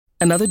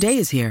Another day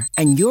is here,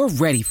 and you're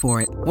ready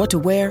for it. What to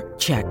wear?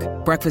 Check.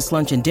 Breakfast,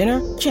 lunch, and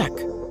dinner? Check.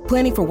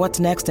 Planning for what's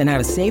next and how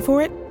to save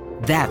for it?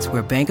 That's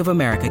where Bank of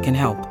America can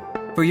help.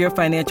 For your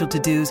financial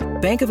to-dos,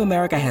 Bank of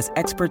America has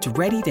experts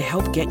ready to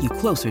help get you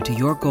closer to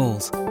your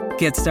goals.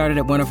 Get started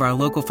at one of our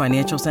local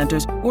financial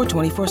centers or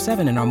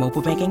 24/7 in our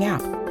mobile banking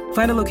app.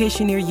 Find a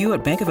location near you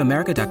at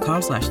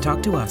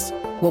bankofamerica.com/talktous.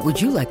 What would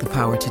you like the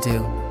power to do?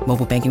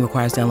 Mobile banking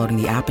requires downloading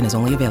the app and is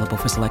only available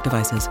for select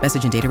devices.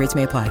 Message and data rates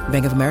may apply.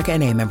 Bank of America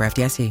N.A., member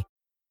FDIC.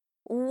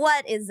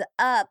 What is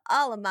up,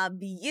 all of my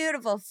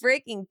beautiful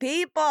freaking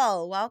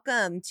people?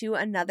 Welcome to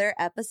another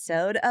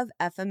episode of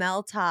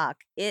FML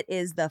Talk. It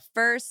is the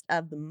first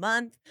of the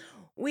month.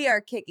 We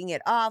are kicking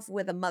it off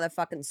with a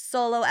motherfucking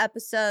solo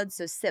episode,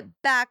 so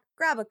sit back,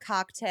 grab a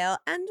cocktail,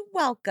 and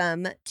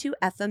welcome to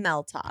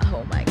FML Talk.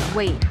 Oh my God.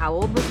 Wait, how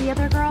old was the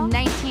other girl?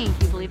 19.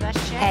 Can you believe that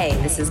shit? Hey,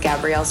 this is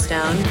Gabrielle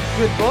Stone.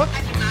 Good book.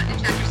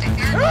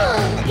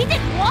 He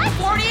did what?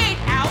 48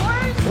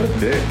 hours? What a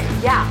dick.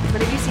 Yeah,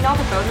 but have you seen all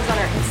the photos on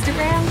her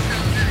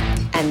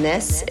Instagram? And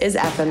this is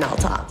FML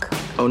Talk.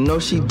 Oh, no,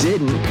 she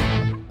didn't.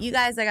 You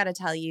guys, I gotta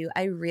tell you,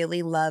 I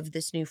really love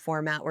this new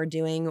format we're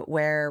doing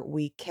where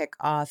we kick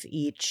off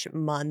each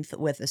month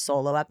with a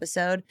solo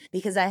episode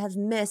because I have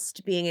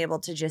missed being able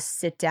to just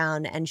sit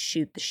down and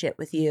shoot the shit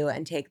with you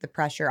and take the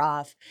pressure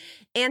off,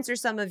 answer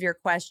some of your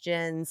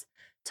questions,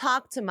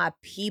 talk to my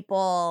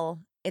people.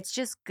 It's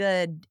just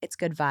good. It's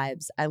good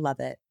vibes. I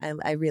love it.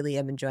 I really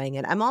am enjoying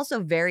it. I'm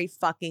also very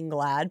fucking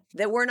glad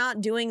that we're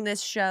not doing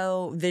this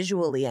show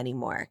visually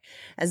anymore.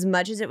 As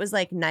much as it was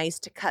like nice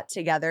to cut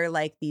together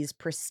like these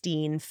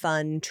pristine,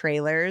 fun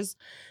trailers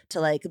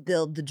to like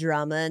build the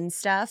drama and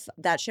stuff,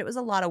 that shit was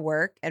a lot of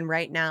work. And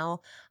right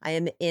now I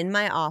am in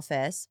my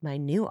office, my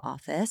new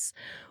office,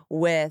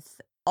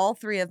 with all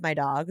three of my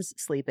dogs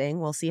sleeping.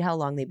 We'll see how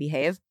long they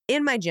behave.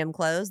 In my gym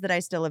clothes that I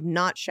still have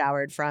not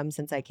showered from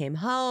since I came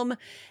home,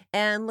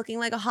 and looking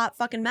like a hot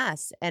fucking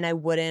mess. And I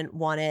wouldn't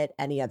want it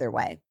any other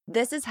way.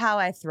 This is how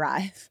I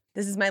thrive.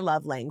 This is my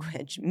love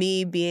language.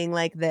 Me being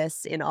like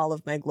this in all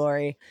of my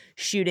glory,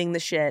 shooting the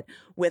shit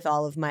with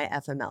all of my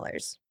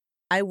FMLers.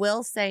 I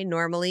will say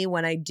normally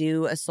when I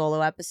do a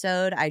solo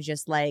episode, I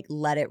just like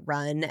let it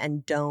run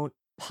and don't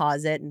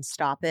pause it and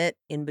stop it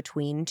in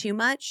between too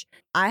much.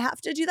 I have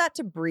to do that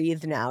to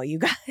breathe now, you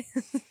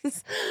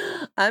guys.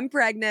 I'm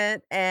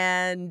pregnant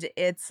and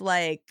it's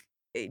like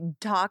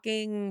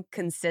talking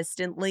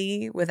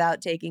consistently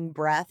without taking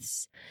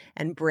breaths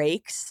and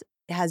breaks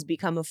has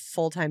become a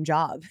full-time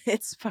job.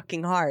 It's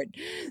fucking hard.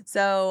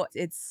 So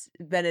it's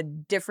been a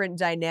different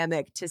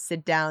dynamic to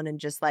sit down and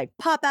just like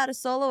pop out a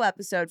solo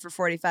episode for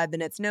 45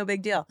 minutes. No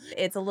big deal.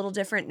 It's a little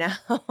different now,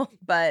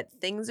 but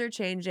things are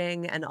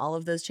changing and all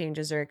of those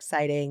changes are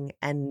exciting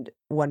and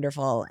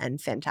wonderful and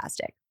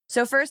fantastic.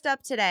 So first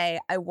up today,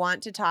 I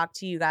want to talk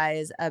to you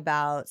guys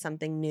about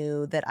something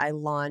new that I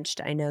launched.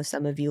 I know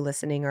some of you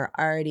listening are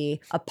already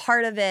a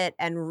part of it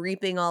and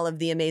reaping all of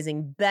the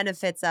amazing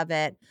benefits of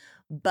it,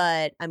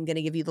 but I'm going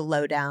to give you the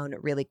lowdown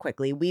really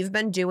quickly. We've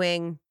been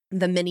doing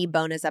the mini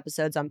bonus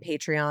episodes on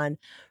Patreon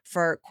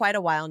for quite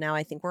a while now.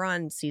 I think we're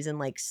on season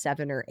like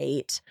 7 or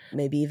 8,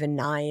 maybe even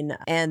 9,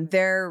 and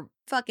they're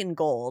fucking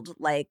gold.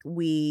 Like,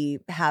 we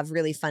have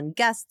really fun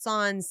guests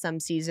on.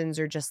 Some seasons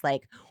are just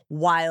like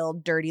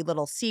wild, dirty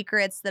little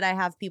secrets that I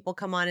have people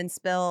come on and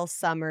spill.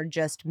 Some are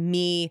just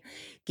me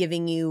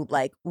giving you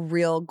like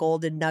real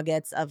golden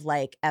nuggets of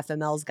like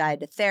FML's guide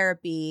to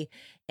therapy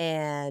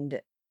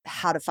and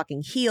how to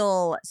fucking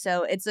heal.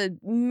 So it's a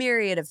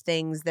myriad of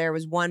things. There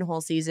was one whole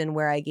season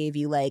where I gave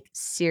you like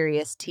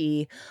serious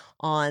tea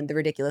on the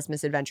ridiculous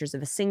misadventures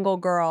of a single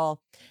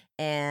girl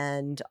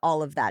and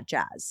all of that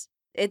jazz.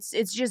 It's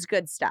just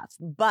good stuff.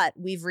 But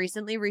we've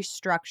recently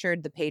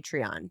restructured the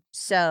Patreon.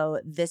 So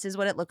this is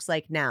what it looks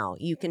like now.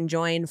 You can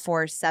join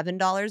for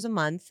 $7 a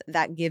month.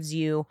 That gives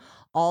you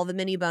all the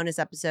mini bonus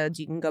episodes.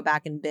 You can go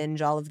back and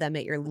binge all of them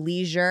at your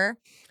leisure.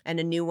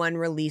 And a new one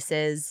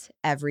releases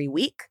every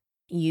week.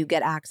 You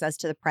get access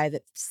to the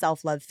private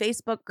self-love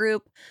Facebook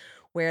group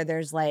where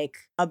there's like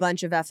a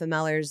bunch of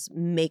FMLers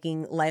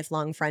making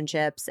lifelong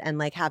friendships and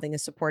like having a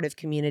supportive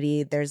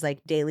community. There's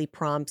like daily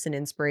prompts and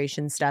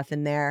inspiration stuff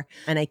in there.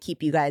 And I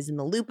keep you guys in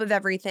the loop of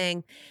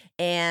everything,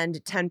 and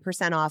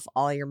 10% off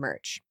all your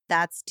merch.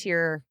 That's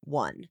tier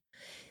 1.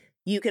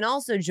 You can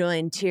also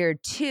join tier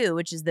 2,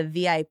 which is the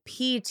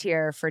VIP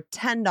tier, for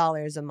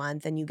 $10 a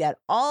month. And you get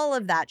all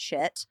of that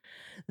shit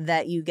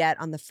that you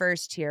get on the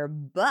first tier.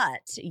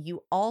 But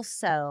you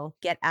also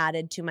get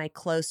added to my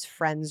close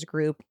friends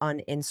group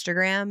on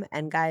Instagram.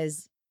 And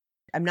guys,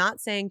 I'm not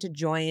saying to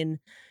join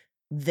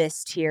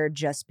this tier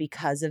just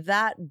because of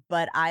that,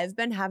 but I've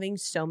been having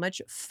so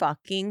much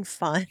fucking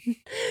fun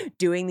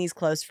doing these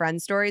close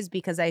friend stories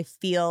because I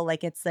feel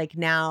like it's like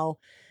now,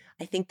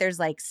 I think there's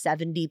like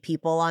 70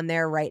 people on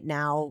there right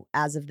now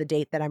as of the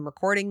date that I'm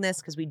recording this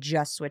because we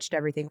just switched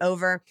everything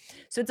over.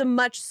 So it's a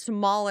much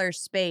smaller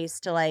space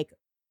to like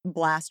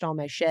blast all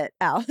my shit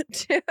out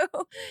too.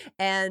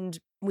 And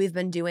we've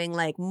been doing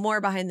like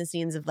more behind the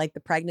scenes of like the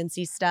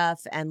pregnancy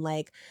stuff and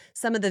like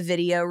some of the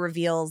video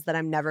reveals that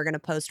I'm never going to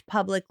post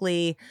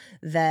publicly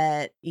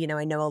that, you know,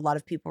 I know a lot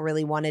of people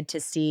really wanted to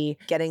see,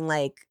 getting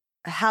like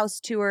house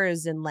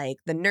tours and like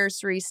the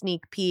nursery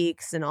sneak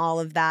peeks and all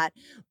of that.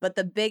 But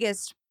the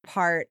biggest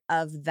part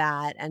of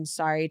that, and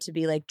sorry to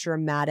be like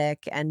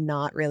dramatic and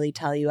not really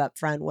tell you up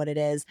front what it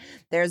is,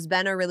 there's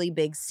been a really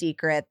big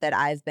secret that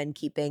I've been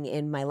keeping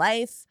in my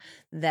life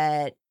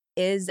that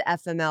is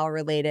FML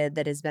related,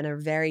 that has been a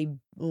very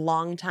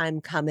long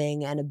time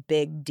coming and a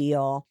big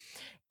deal.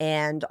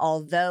 And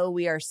although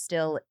we are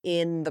still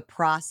in the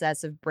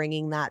process of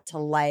bringing that to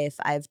life,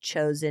 I've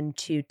chosen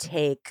to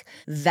take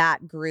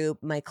that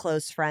group, my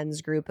close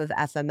friends group of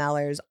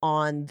FMLers,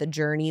 on the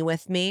journey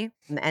with me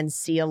and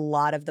see a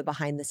lot of the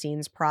behind the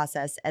scenes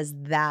process as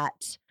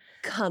that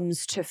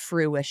comes to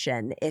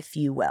fruition, if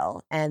you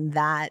will. And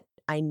that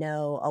I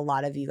know a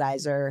lot of you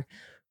guys are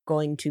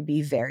going to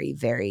be very,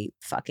 very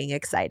fucking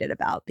excited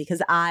about,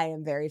 because I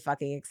am very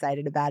fucking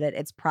excited about it.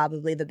 It's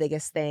probably the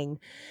biggest thing,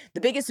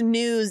 the biggest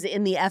news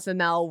in the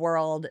FML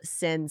world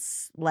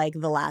since like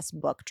the last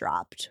book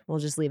dropped. We'll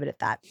just leave it at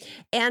that.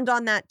 And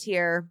on that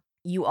tier,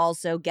 you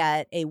also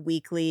get a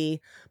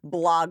weekly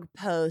blog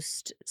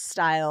post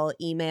style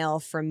email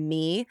from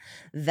me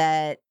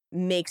that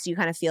makes you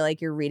kind of feel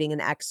like you're reading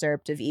an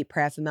excerpt of Eat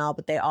Pray FML,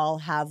 but they all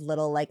have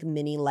little like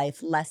mini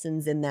life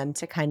lessons in them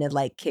to kind of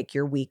like kick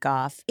your week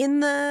off in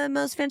the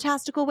most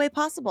fantastical way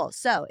possible.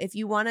 So if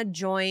you want to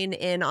join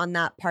in on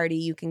that party,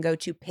 you can go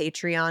to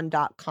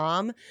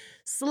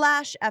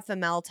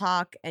patreon.com/FML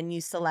talk and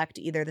you select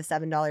either the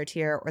 $7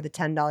 tier or the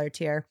 $10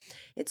 tier.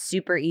 It's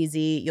super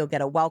easy. You'll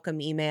get a welcome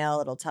email.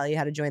 It'll tell you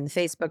how to join the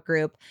Facebook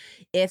group.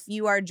 If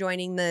you are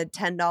joining the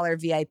 $10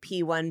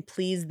 VIP one,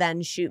 please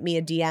then shoot me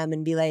a DM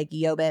and be like,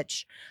 yo, bitch,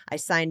 I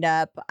signed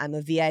up, I'm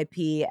a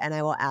VIP, and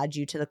I will add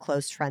you to the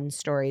close friends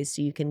stories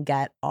so you can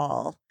get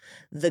all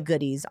the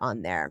goodies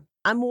on there.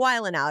 I'm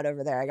wilding out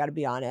over there, I gotta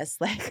be honest.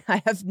 Like,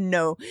 I have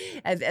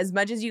as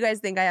much as you guys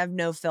think I have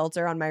no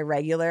filter on my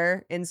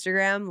regular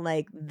Instagram,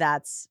 like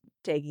that's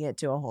taking it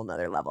to a whole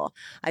nother level.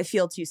 I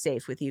feel too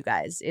safe with you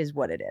guys is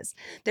what it is.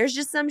 There's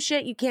just some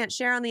shit you can't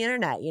share on the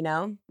internet, you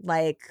know?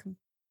 Like,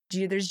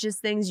 there's just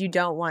things you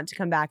don't want to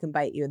come back and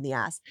bite you in the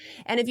ass.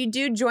 And if you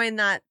do join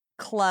that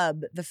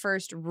club, the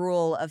first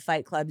rule of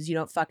Fight Club is you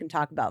don't fucking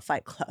talk about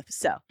Fight Club.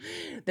 So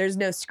there's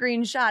no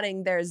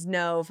screenshotting. There's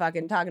no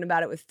fucking talking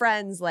about it with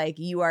friends. Like,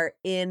 you are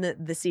in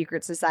the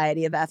secret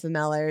society of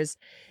FMLers.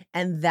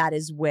 And that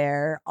is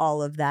where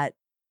all of that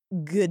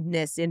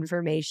goodness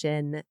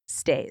information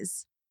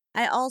stays.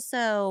 I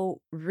also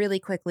really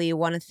quickly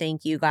want to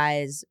thank you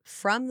guys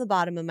from the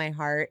bottom of my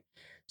heart.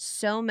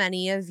 So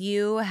many of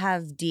you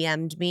have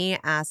DM'd me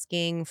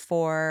asking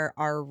for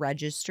our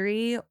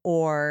registry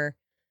or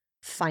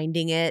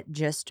finding it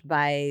just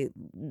by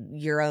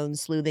your own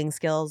sleuthing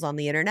skills on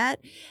the internet,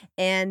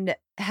 and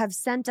have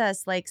sent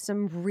us like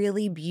some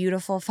really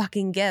beautiful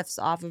fucking gifts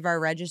off of our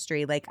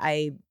registry. Like,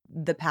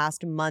 the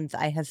past month,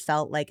 I have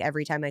felt like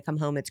every time I come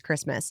home, it's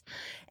Christmas.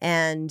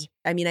 And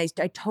I mean, I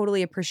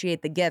totally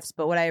appreciate the gifts,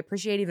 but what I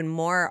appreciate even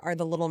more are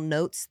the little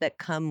notes that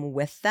come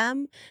with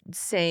them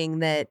saying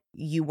that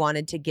you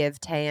wanted to give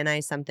Tay and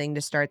I something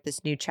to start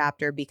this new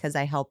chapter because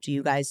I helped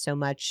you guys so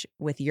much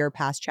with your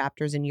past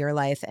chapters in your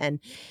life. And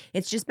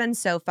it's just been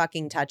so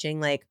fucking touching.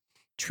 Like,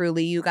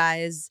 truly, you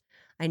guys,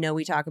 I know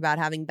we talk about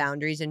having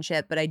boundaries and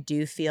shit, but I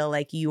do feel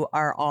like you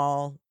are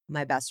all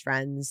my best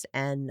friends,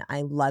 and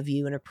I love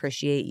you and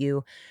appreciate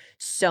you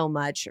so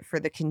much for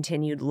the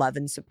continued love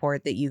and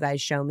support that you guys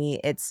show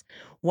me. It's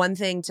one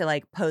thing to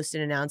like post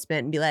an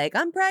announcement and be like,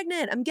 I'm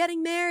pregnant, I'm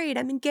getting married,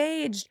 I'm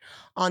engaged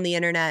on the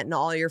internet, and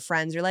all your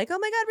friends are like, oh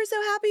my God, we're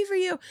so happy for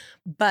you.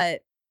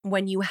 But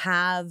when you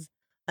have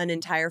an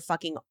entire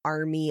fucking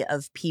army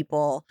of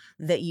people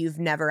that you've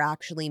never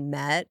actually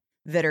met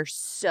that are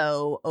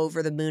so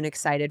over the moon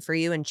excited for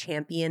you and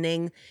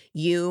championing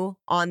you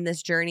on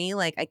this journey,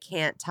 like, I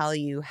can't tell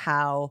you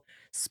how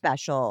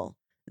special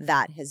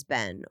that has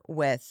been,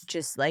 with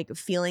just like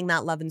feeling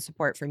that love and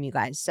support from you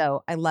guys.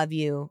 So I love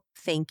you.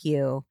 Thank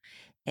you.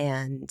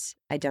 And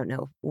I don't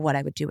know what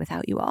I would do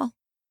without you all.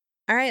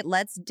 All right,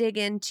 let's dig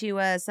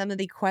into some of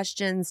the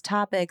questions,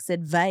 topics,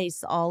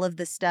 advice, all of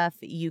the stuff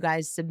you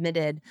guys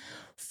submitted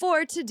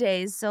for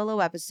today's solo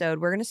episode.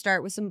 We're going to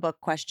start with some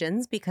book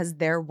questions because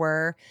there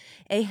were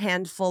a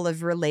handful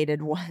of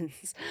related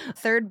ones.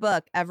 Third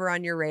book ever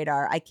on your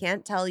radar. I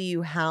can't tell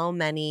you how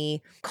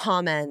many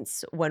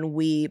comments when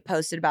we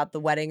posted about the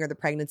wedding or the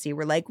pregnancy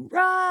were like,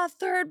 rah,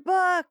 third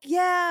book,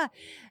 yeah.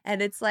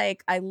 And it's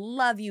like, I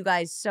love you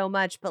guys so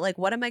much, but like,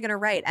 what am I going to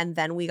write? And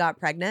then we got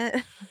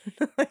pregnant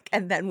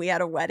and then we had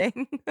a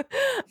wedding.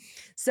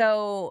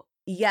 So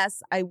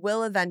yes, I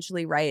will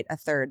eventually write a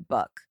third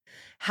book.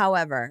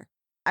 However,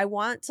 I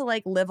want to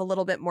like live a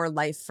little bit more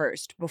life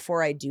first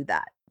before I do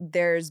that.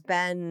 There's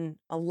been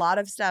a lot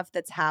of stuff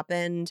that's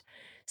happened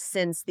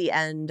since the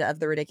end of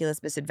the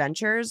Ridiculous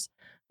Misadventures,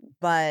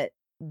 but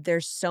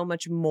there's so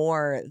much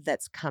more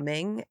that's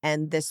coming.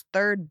 And this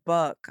third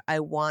book,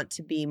 I want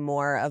to be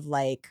more of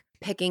like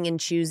picking and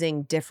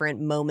choosing different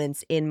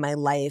moments in my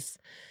life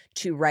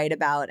to write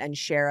about and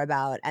share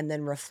about and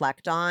then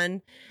reflect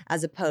on,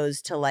 as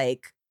opposed to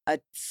like a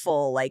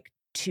full like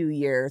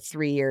 2-year,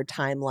 3-year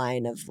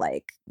timeline of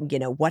like,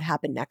 what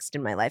happened next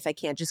in my life. I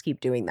can't just keep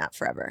doing that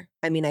forever.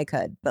 I mean, I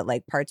could, but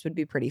like parts would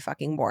be pretty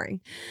fucking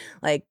boring.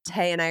 Like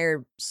Tay and I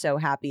are so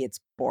happy it's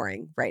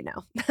boring right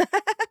now.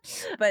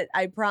 But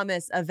I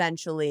promise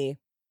eventually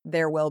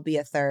there will be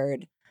a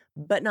third,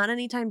 but not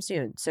anytime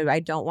soon. So I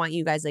don't want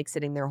you guys like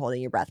sitting there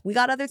holding your breath. We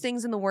got other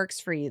things in the works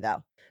for you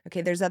though.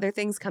 Okay, there's other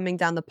things coming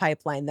down the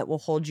pipeline that will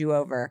hold you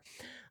over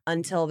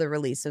until the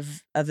release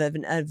of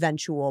an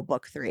eventual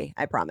book 3.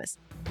 I promise.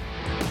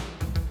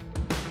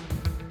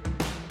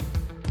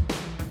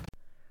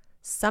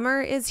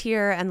 Summer is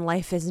here and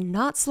life is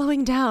not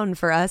slowing down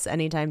for us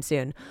anytime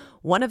soon.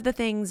 One of the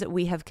things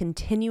we have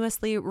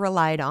continuously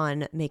relied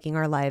on making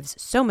our lives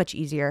so much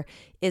easier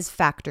is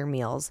Factor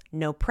meals.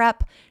 No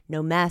prep,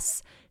 no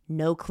mess,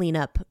 no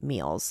cleanup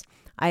meals.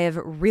 I have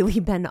really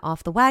been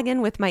off the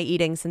wagon with my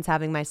eating since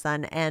having my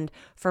son, and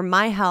for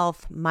my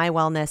health, my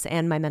wellness,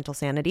 and my mental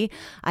sanity,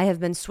 I have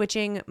been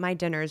switching my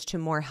dinners to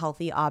more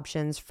healthy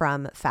options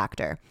from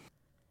Factor.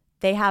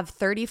 They have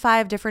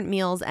 35 different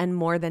meals and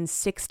more than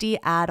 60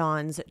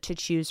 add-ons to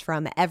choose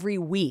from every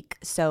week,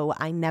 so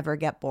I never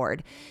get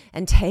bored.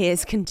 And Tay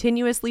is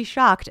continuously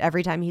shocked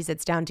every time he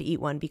sits down to eat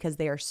one because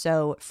they are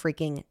so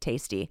freaking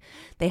tasty.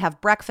 They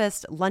have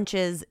breakfast,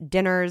 lunches,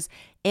 dinners,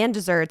 and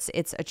desserts.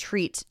 It's a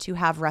treat to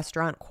have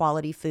restaurant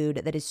quality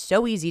food that is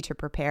so easy to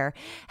prepare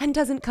and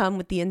doesn't come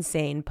with the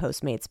insane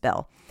Postmates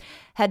bill.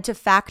 Head to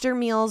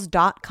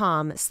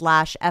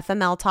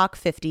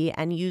factormeals.com/FMLTalk50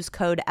 and use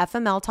code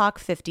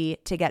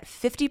FMLTalk50 to get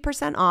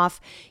 50% off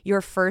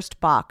your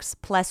first box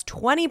plus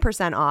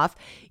 20% off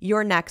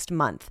your next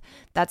month.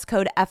 That's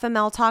code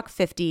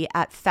FMLTalk50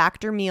 at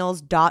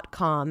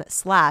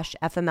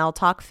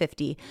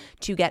factormeals.com/FMLTalk50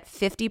 to get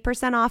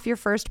 50% off your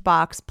first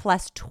box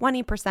plus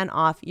 20%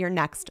 off your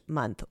next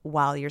month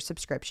while your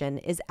subscription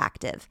is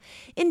active.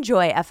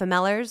 Enjoy,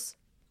 FMLers.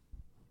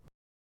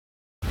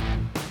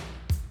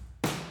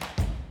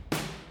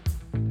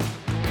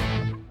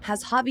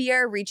 Has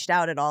Javier reached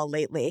out at all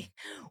lately?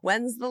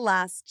 When's the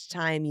last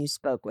time you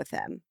spoke with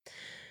him?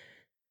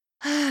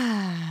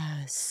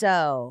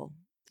 So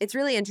it's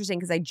really interesting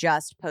because I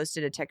just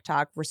posted a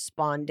TikTok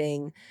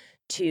responding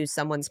to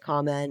someone's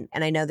comment.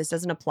 And I know this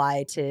doesn't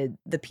apply to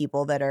the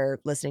people that are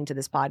listening to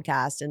this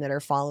podcast and that are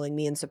following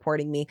me and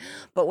supporting me.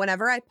 But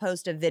whenever I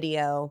post a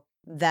video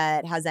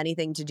that has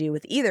anything to do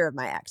with either of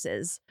my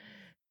exes,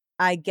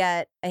 I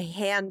get a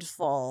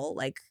handful,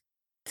 like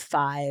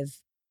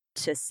 5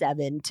 to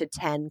 7 to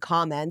 10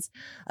 comments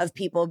of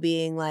people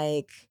being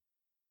like,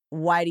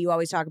 why do you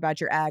always talk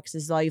about your ex?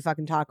 This is all you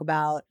fucking talk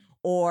about.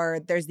 Or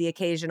there's the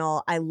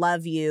occasional, I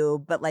love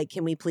you, but like,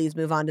 can we please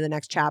move on to the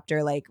next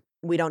chapter? Like,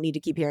 we don't need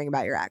to keep hearing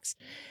about your ex.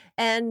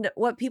 And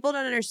what people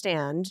don't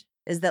understand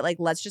is that, like,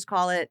 let's just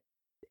call it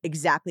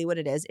exactly what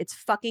it is. It's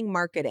fucking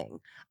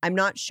marketing. I'm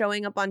not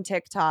showing up on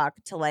TikTok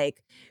to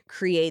like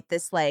create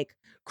this like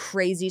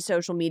crazy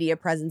social media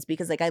presence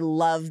because like I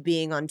love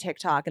being on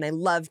TikTok and I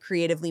love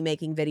creatively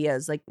making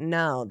videos. Like,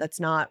 no, that's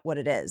not what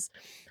it is.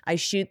 I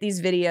shoot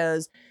these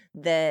videos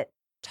that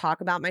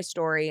talk about my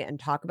story and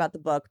talk about the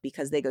book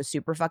because they go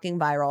super fucking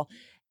viral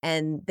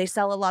and they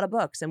sell a lot of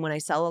books. And when I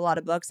sell a lot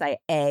of books, I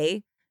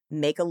A,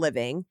 make a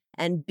living,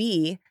 and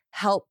B,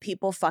 help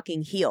people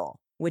fucking heal,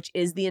 which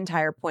is the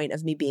entire point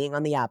of me being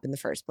on the app in the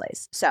first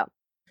place. So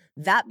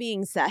that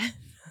being said,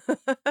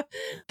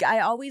 I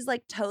always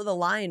like toe the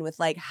line with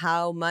like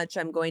how much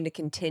I'm going to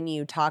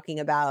continue talking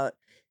about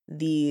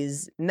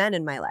these men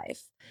in my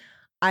life.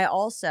 I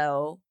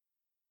also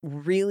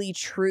really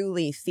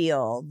truly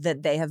feel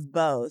that they have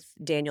both,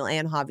 Daniel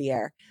and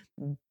Javier,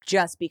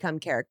 just become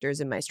characters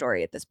in my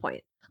story at this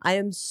point. I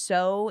am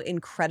so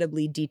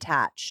incredibly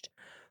detached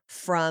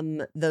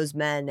from those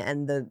men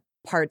and the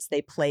parts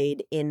they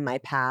played in my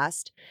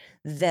past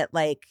that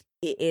like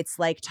it's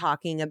like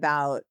talking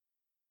about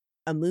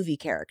a movie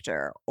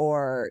character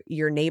or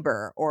your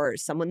neighbor or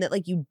someone that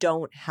like you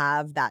don't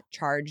have that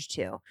charge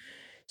to.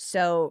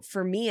 So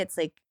for me, it's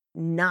like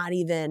not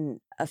even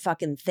a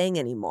fucking thing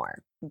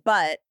anymore.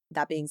 But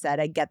that being said,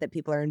 I get that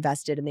people are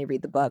invested and they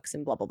read the books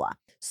and blah, blah, blah.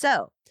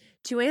 So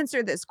to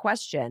answer this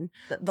question,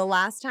 the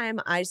last time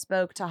I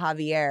spoke to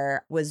Javier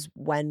was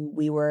when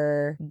we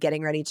were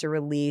getting ready to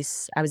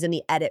release, I was in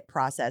the edit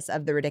process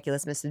of The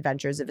Ridiculous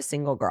Misadventures of a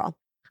Single Girl.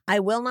 I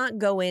will not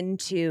go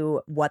into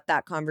what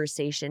that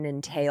conversation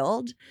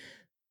entailed.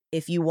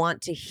 If you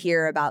want to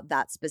hear about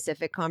that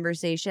specific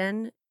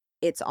conversation,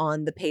 it's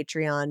on the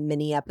Patreon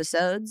mini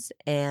episodes,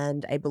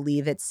 and I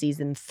believe it's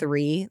season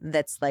 3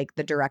 that's like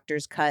the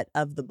director's cut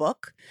of the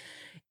book.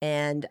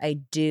 And I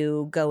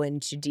do go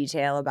into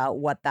detail about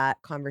what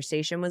that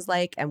conversation was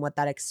like and what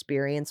that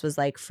experience was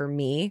like for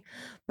me.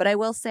 But I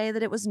will say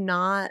that it was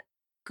not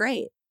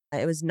great.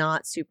 It was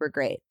not super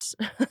great.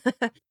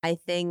 I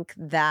think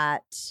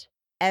that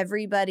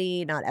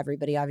everybody, not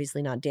everybody,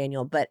 obviously not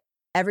Daniel, but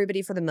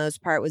everybody for the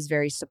most part was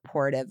very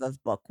supportive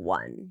of book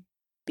one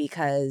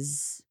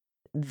because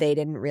they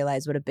didn't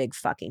realize what a big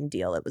fucking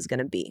deal it was going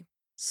to be.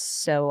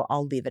 So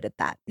I'll leave it at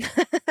that.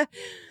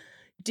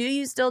 Do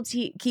you still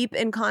keep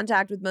in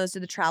contact with most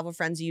of the travel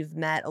friends you've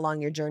met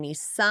along your journey?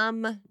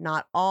 Some,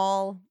 not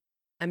all.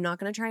 I'm not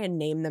going to try and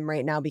name them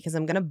right now because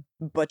I'm going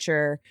to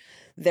butcher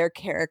their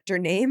character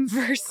name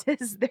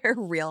versus their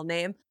real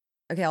name.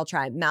 Okay, I'll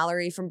try.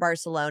 Mallory from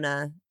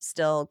Barcelona,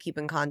 still keep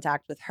in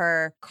contact with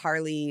her.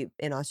 Carly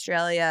in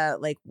Australia,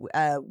 like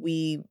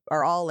we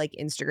are all like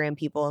Instagram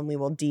people and we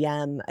will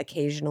DM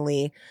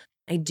occasionally.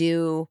 I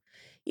do,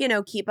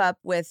 keep up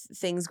with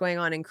things going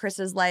on in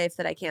Chris's life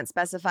that I can't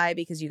specify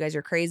because you guys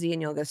are crazy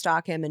and you'll go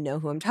stalk him and know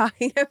who I'm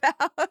talking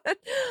about.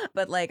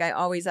 But like, I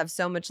always have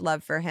so much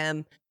love for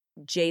him.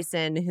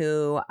 Jason,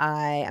 who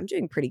I'm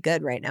doing pretty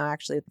good right now,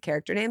 actually, with the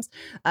character names,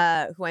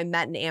 who I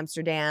met in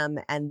Amsterdam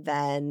and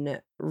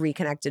then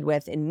reconnected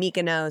with in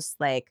Mykonos,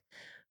 like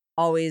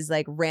always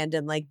like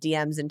random like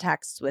DMs and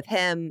texts with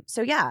him.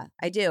 So yeah,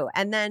 I do.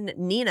 And then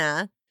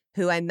Nina,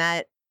 who I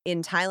met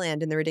in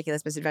Thailand in The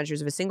Ridiculous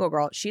Misadventures of a Single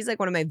Girl, she's like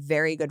one of my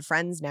very good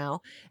friends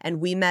now.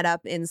 And we met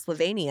up in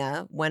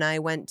Slovenia when I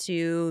went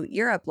to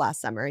Europe last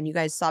summer. And you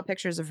guys saw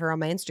pictures of her on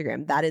my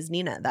Instagram. That is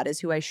Nina. That is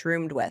who I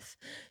shroomed with.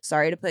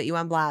 Sorry to put you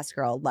on blast,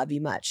 girl. Love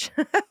you much.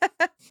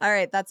 All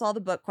right. That's all the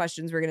book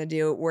questions we're going to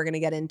do. We're going to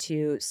get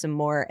into some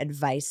more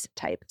advice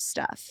type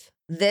stuff.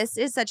 This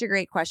is such a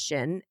great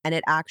question. And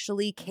it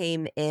actually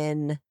came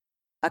in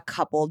a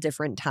couple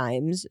different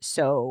times.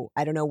 So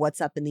I don't know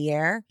what's up in the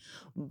air,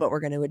 but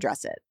we're going to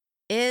address it.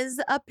 Is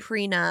a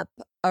prenup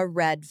a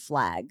red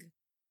flag?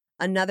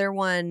 Another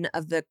one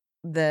of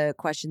the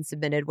questions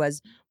submitted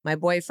was, my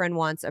boyfriend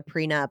wants a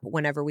prenup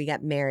whenever we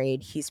get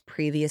married. He's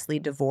previously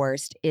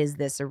divorced. Is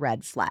this a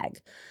red flag?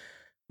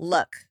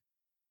 Look,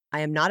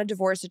 I am not a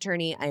divorce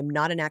attorney. I am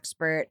not an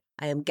expert.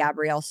 I am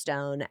Gabrielle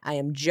Stone. I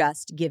am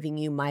just giving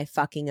you my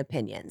fucking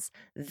opinions.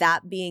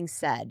 That being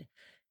said,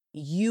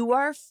 you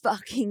are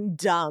fucking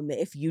dumb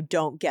if you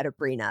don't get a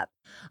prenup.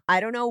 I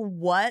don't know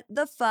what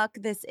the fuck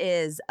this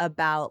is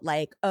about,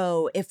 like,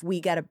 oh, if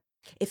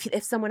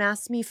someone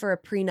asks me for a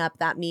prenup,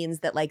 that means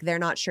that like they're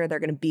not sure they're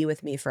going to be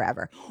with me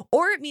forever.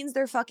 Or it means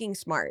they're fucking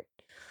smart.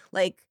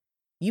 Like,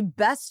 you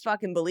best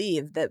fucking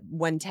believe that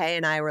when Tay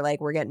and I were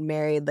like, we're getting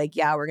married, like,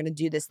 yeah, we're going to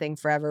do this thing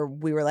forever.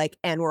 We were like,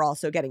 and we're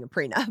also getting a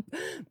prenup.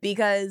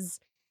 Because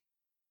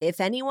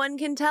if anyone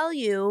can tell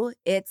you,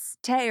 it's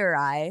Tay or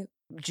I.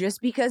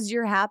 Just because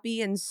you're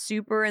happy and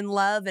super in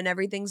love and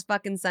everything's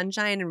fucking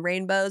sunshine and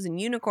rainbows and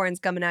unicorns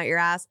coming out your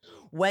ass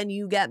when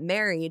you get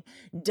married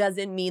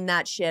doesn't mean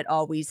that shit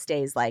always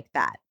stays like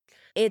that.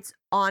 It's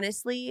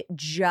honestly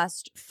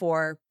just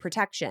for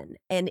protection.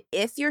 And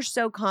if you're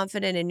so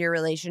confident in your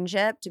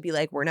relationship to be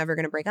like, we're never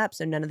going to break up,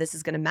 so none of this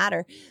is going to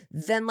matter,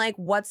 then like,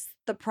 what's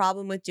the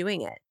problem with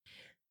doing it?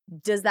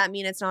 Does that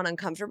mean it's not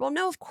uncomfortable?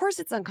 No, of course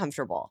it's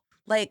uncomfortable.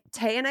 Like,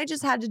 Tay and I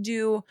just had to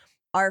do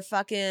our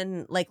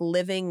fucking like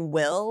living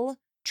will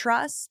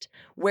trust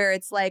where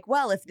it's like,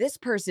 well, if this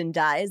person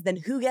dies, then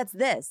who gets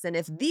this? And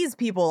if these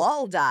people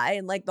all die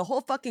and like the whole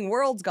fucking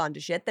world's gone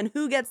to shit, then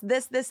who gets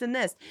this, this, and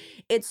this?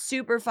 It's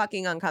super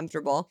fucking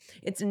uncomfortable.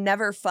 It's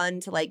never fun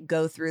to like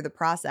go through the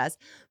process,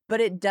 but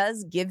it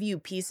does give you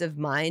peace of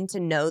mind to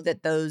know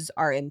that those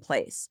are in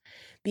place.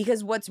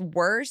 Because what's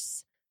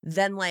worse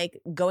than like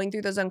going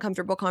through those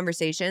uncomfortable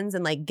conversations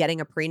and like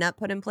getting a prenup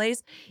put in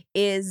place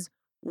is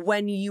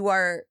when you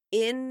are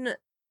in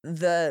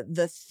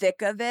the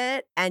thick of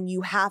it and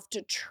you have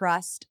to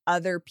trust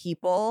other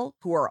people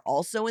who are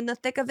also in the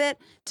thick of it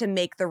to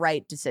make the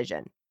right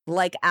decision.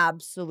 Like,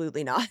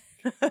 absolutely not.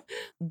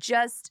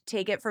 Just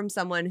take it from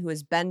someone who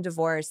has been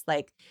divorced.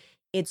 Like,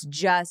 it's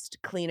just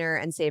cleaner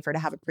and safer to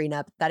have a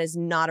prenup. That is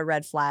not a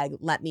red flag,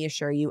 let me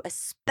assure you,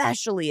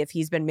 especially if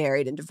he's been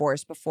married and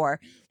divorced before.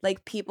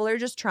 Like, people are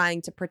just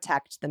trying to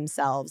protect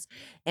themselves.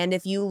 And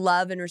if you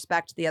love and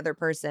respect the other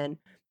person,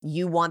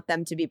 you want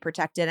them to be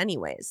protected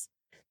anyways.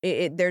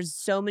 There's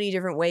so many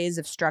different ways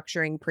of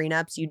structuring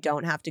prenups. You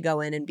don't have to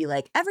go in and be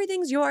like,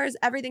 everything's yours,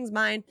 everything's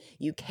mine.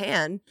 You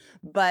can,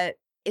 but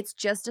it's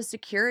just a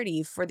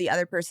security for the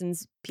other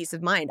person's peace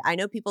of mind. I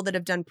know people that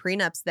have done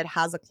prenups that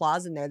has a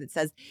clause in there that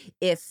says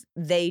if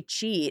they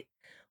cheat,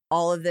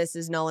 all of this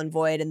is null and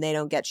void and they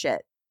don't get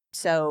shit.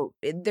 So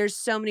there's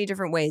so many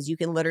different ways you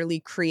can literally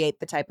create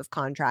the type of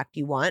contract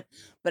you want,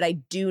 but I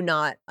do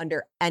not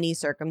under any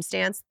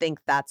circumstance think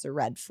that's a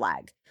red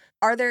flag.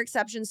 Are there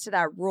exceptions to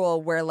that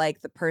rule where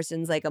like the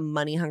person's like a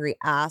money hungry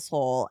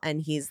asshole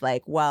and he's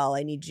like, well,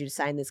 I need you to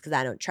sign this because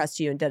I don't trust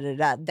you and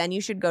da-da-da. Then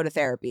you should go to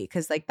therapy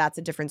because like that's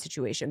a different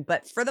situation.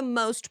 But for the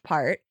most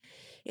part,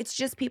 it's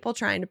just people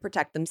trying to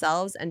protect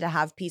themselves and to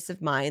have peace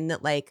of mind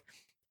that like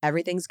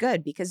everything's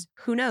good, because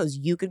who knows,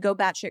 you could go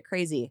batshit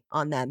crazy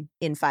on them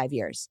in 5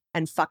 years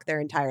and fuck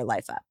their entire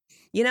life up.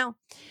 You know,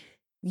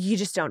 you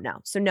just don't know.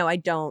 So no, I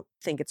don't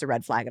think it's a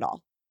red flag at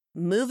all.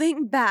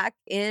 Moving back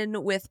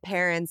in with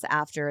parents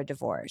after a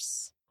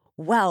divorce.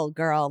 Well,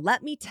 girl,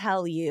 let me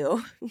tell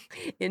you,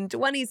 in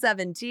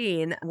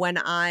 2017, when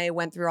I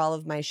went through all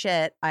of my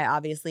shit, I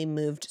obviously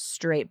moved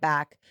straight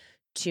back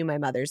to my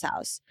mother's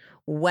house.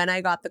 When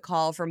I got the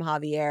call from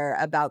Javier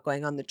about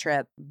going on the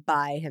trip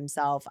by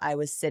himself, I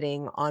was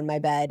sitting on my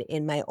bed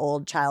in my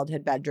old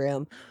childhood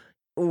bedroom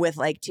with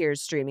like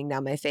tears streaming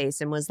down my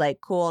face and was like,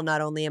 cool,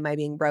 not only am I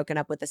being broken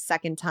up with a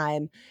second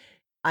time,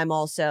 I'm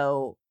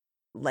also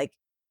like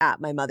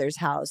at my mother's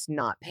house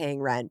not paying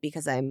rent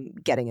because I'm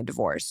getting a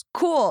divorce.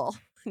 Cool.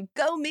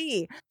 Go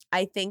me.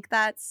 I think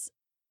that's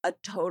a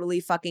totally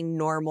fucking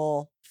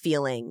normal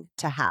feeling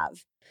to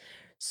have.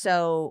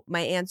 So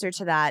my answer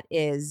to that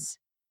is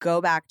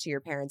go back to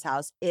your parents'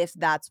 house if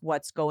that's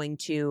what's going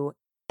to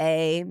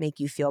make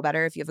you feel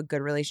better. If you have a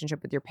good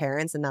relationship with your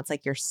parents and that's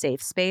like your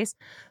safe space,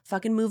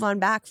 fucking move on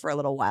back for a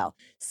little while.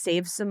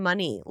 Save some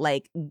money,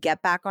 like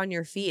get back on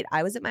your feet.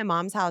 I was at my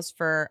mom's house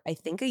for I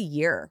think a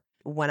year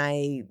when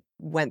I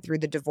went through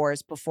the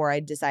divorce before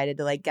I decided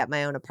to like get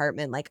my own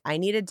apartment. Like I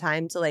needed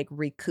time to like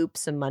recoup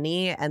some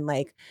money and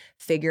like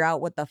figure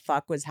out what the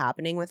fuck was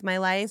happening with my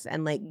life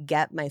and like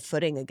get my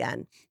footing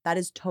again. That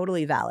is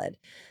totally valid.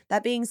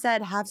 That being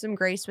said, have some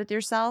grace with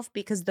yourself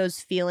because those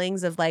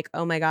feelings of like,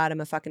 oh my God, I'm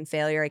a fucking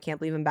failure. I can't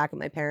believe I'm back at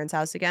my parents'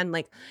 house again.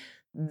 Like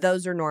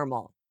those are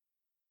normal.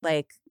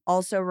 Like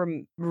also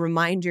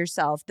remind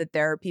yourself that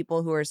there are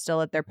people who are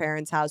still at their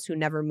parents' house who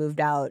never moved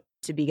out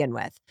to begin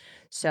with.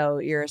 So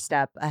you're a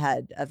step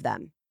ahead of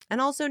them.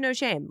 And also no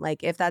shame.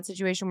 Like if that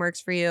situation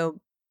works for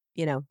you,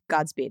 you know,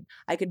 Godspeed.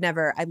 I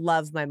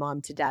love my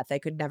mom to death. I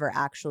could never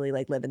actually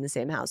like live in the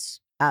same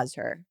house as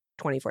her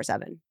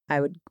 24/7.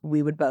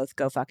 We would both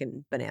go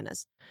fucking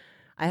bananas.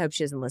 I hope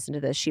she doesn't listen to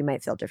this. She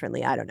might feel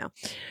differently. I don't know.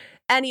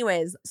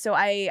 Anyways, so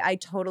I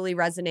totally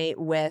resonate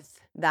with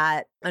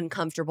that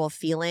uncomfortable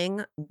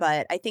feeling,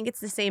 but I think it's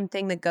the same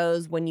thing that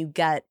goes when you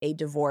get a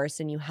divorce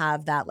and you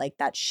have that like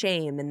that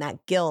shame and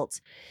that guilt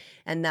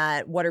and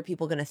that what are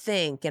people going to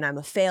think and I'm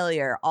a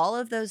failure. All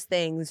of those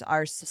things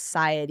are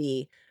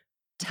society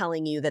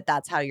telling you that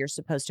that's how you're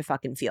supposed to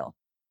fucking feel.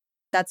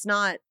 That's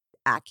not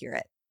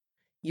accurate.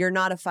 You're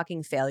not a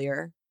fucking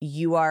failure.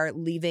 You are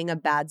leaving a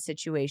bad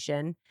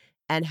situation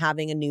and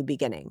having a new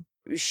beginning.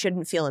 You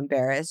shouldn't feel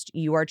embarrassed.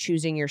 You are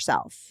choosing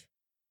yourself.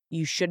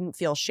 You shouldn't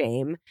feel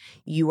shame.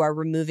 You are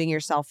removing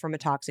yourself from a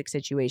toxic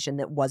situation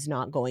that was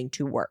not going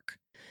to work.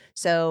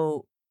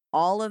 So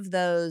all of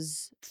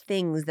those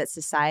things that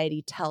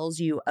society tells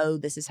you, oh,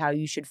 this is how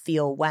you should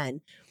feel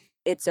when,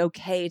 it's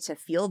okay to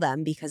feel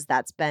them because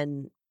that's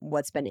been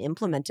what's been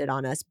implemented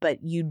on us,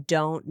 but you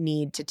don't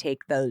need to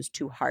take those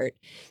to heart.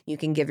 You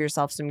can give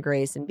yourself some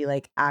grace and be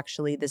like,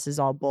 actually, this is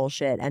all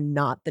bullshit and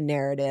not the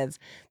narrative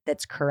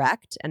that's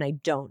correct. And I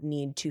don't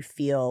need to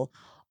feel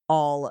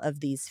all of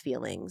these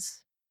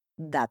feelings.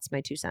 That's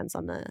my 2 cents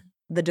on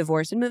the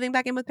divorce and moving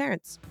back in with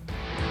parents.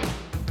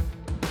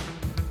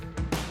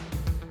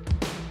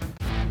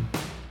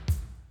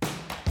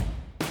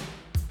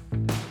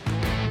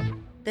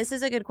 This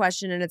is a good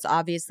question, and it's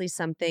obviously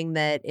something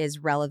that is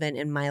relevant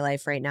in my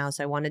life right now,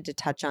 so I wanted to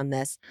touch on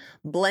this.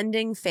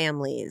 Blending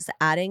families,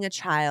 adding a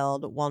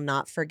child while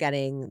not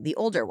forgetting the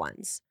older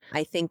ones.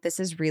 I think this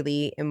is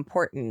really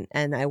important,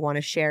 and I want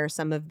to share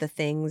some of the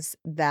things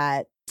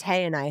that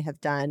Tay and I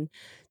have done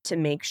to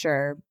make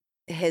sure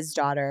his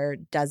daughter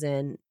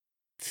doesn't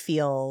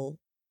feel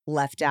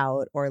left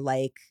out or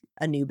like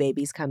a new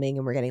baby's coming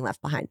and we're getting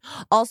left behind.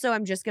 Also,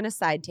 I'm just going to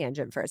side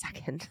tangent for a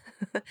second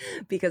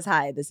because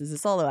hi, this is a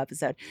solo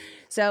episode.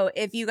 So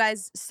if you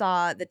guys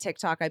saw the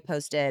TikTok I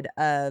posted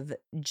of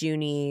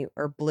Junie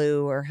or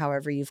Blue or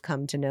however you've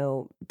come to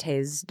know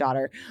Tay's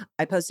daughter,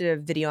 I posted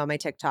a video on my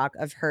TikTok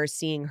of her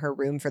seeing her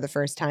room for the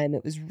first time.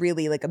 It was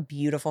really like a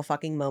beautiful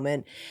fucking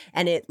moment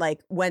and it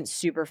like went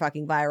super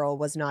fucking viral.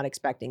 Was not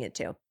expecting it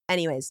to.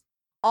 Anyways,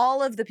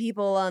 all of the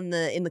people in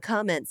the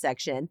comment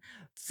section,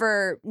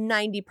 for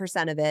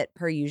 90% of it,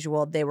 per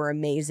usual, they were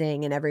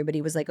amazing. And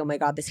everybody was like, oh my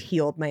God, this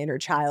healed my inner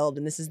child.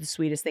 And this is the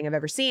sweetest thing I've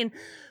ever seen.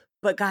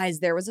 But guys,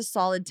 there was a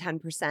solid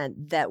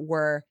 10% that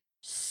were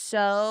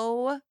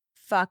so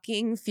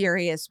fucking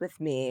furious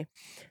with me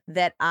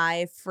that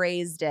I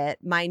phrased it.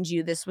 Mind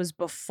you, this was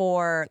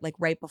before, like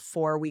right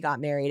before we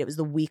got married. It was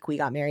the week we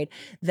got married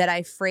that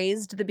I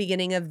phrased the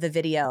beginning of the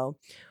video.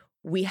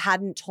 We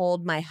hadn't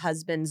told my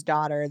husband's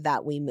daughter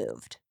that we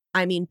moved.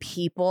 I mean,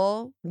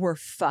 people were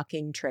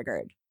fucking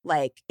triggered.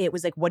 Like, it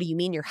was like, what do you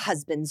mean your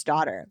husband's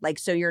daughter? Like,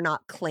 so you're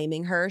not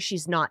claiming her?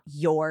 She's not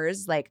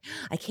yours? Like,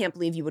 I can't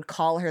believe you would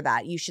call her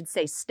that. You should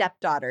say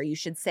stepdaughter. You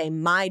should say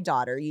my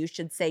daughter. You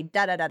should say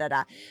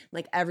da-da-da-da-da.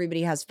 Like,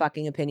 everybody has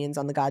fucking opinions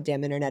on the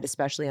goddamn internet,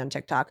 especially on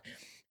TikTok.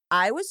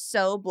 I was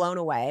so blown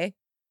away.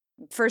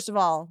 First of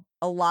all,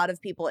 a lot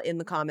of people in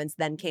the comments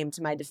then came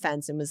to my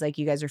defense and was like,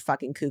 you guys are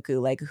fucking cuckoo.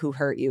 Like, who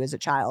hurt you as a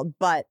child?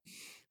 But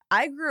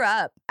I grew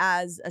up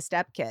as a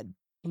stepkid.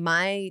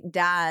 My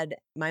dad,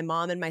 my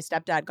mom and my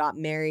stepdad got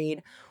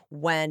married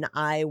when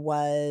I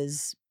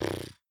was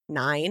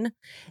 9,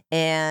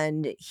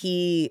 and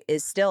he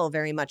is still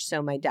very much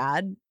so my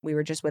dad. We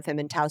were just with him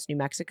in Taos, New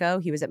Mexico.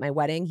 He was at my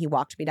wedding. He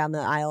walked me down the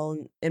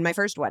aisle in my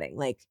first wedding.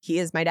 Like, he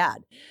is my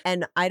dad.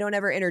 And I don't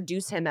ever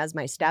introduce him as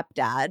my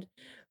stepdad.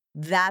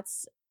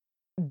 That's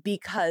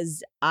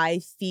because I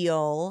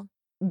feel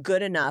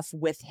good enough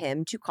with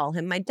him to call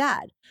him my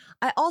dad.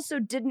 I also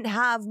didn't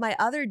have my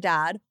other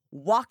dad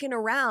walking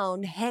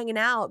around, hanging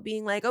out,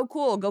 being like, oh,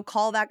 cool, go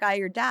call that guy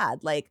your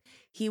dad. Like,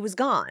 he was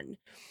gone.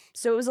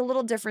 So it was a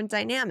little different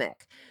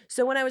dynamic.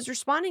 So when I was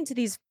responding to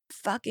these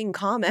fucking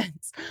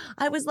comments,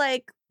 I was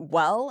like,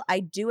 well,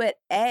 I do it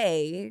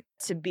A,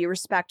 to be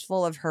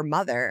respectful of her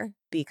mother,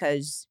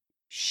 because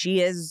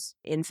she is,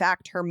 in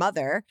fact, her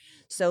mother.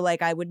 So,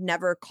 like, I would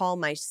never call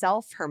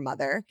myself her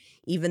mother,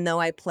 even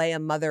though I play a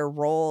mother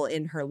role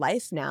in her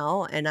life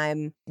now.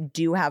 And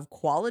do have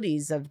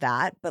qualities of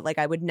that. But, like,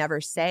 I would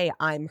never say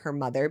I'm her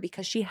mother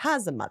because she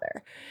has a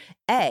mother.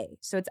 A,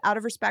 so it's out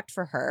of respect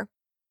for her.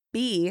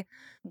 B,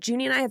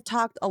 Junie and I have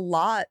talked a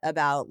lot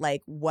about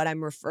like what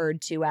I'm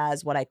referred to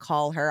as, what I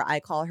call her. I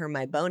call her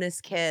my bonus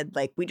kid.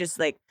 Like, we just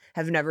like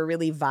have never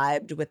really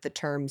vibed with the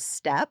term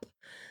step.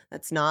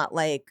 That's not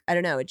like, I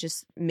don't know. It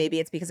just, maybe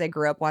it's because I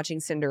grew up watching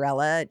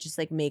Cinderella. It just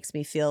like makes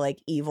me feel like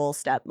evil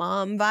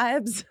stepmom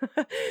vibes.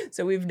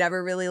 So we've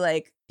never really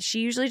like, she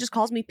usually just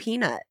calls me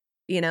Peanut,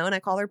 and I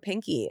call her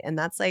Pinky. And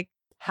that's like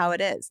how it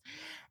is.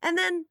 And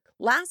then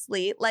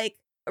lastly, like,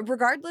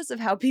 regardless of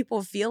how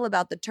people feel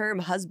about the term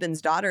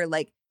husband's daughter,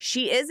 like,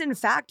 she is in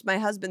fact my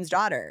husband's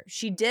daughter.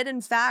 She did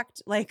in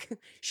fact, like,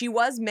 she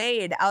was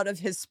made out of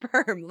his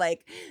sperm.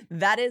 Like,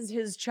 that is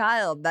his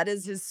child. That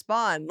is his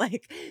spawn.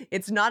 Like,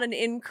 it's not an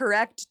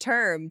incorrect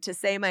term to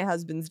say my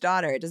husband's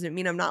daughter. It doesn't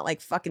mean I'm not like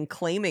fucking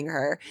claiming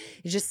her.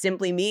 It just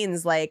simply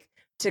means, like,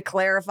 to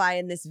clarify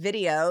in this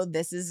video,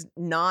 this is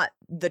not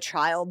the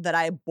child that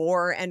I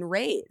bore and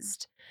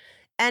raised.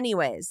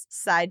 Anyways,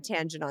 side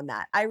tangent on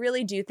that. I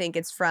really do think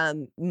it's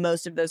from,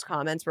 most of those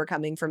comments were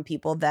coming from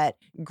people that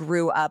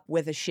grew up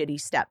with a shitty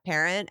step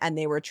parent and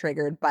they were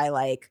triggered by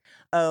like,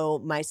 oh,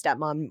 my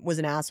stepmom was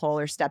an asshole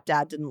or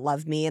stepdad didn't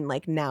love me. And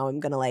like, now I'm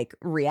going to like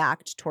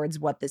react towards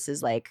what this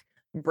is like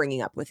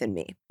bringing up within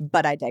me.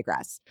 But I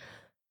digress.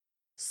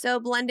 So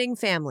blending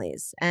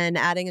families and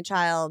adding a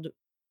child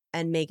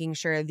and making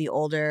sure the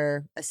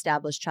older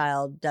established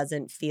child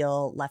doesn't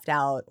feel left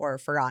out or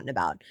forgotten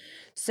about.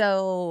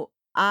 So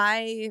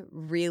I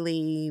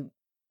really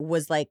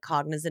was like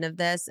cognizant of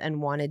this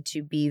and wanted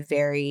to be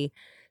very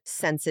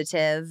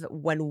sensitive.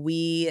 When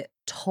we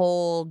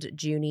told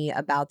Junie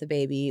about the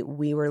baby,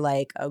 we were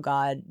like, oh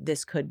God,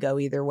 this could go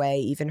either way.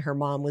 Even her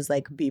mom was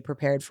like, be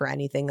prepared for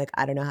anything. Like,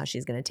 I don't know how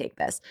she's going to take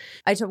this.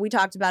 We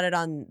talked about it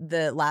on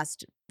the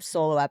last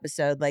solo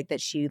episode, like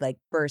that she like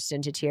burst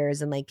into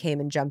tears and like came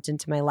and jumped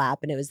into my lap.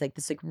 And it was like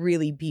this like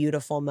really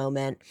beautiful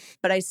moment.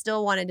 But I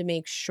still wanted to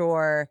make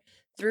sure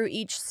through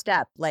each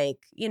step, like,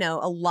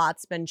 a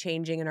lot's been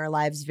changing in our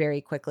lives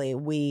very quickly.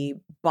 We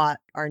bought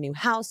our new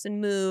house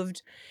and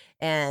moved,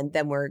 and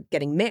then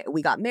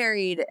we got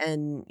married,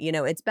 and,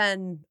 it's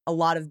been a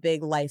lot of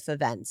big life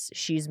events.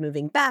 She's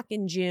moving back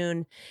in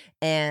June,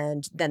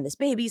 and then this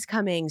baby's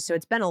coming. So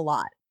it's been a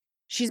lot.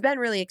 She's been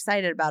really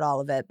excited about all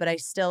of it, but I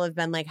still have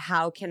been like,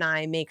 how can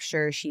I make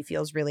sure she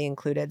feels really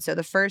included? So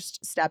the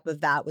first step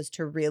of that was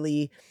to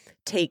really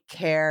take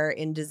care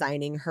in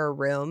designing her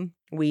room.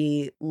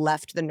 We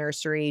left the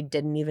nursery,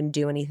 didn't even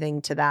do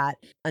anything to that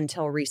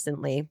until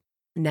recently.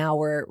 Now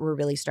we're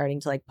really starting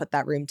to like put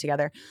that room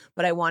together.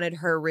 But I wanted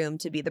her room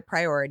to be the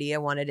priority. I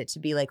wanted it to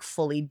be like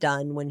fully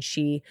done when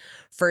she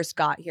first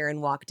got here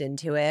and walked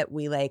into it.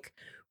 We like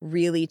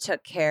really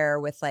took care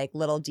with like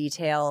little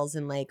details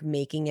and like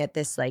making it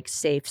this like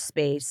safe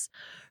space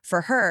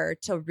for her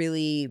to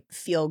really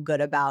feel good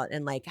about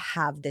and like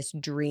have this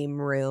dream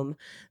room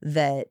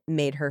that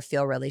made her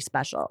feel really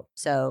special.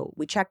 So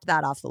we checked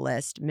that off the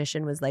list.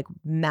 Mission was like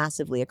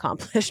massively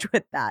accomplished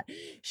with that.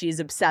 She's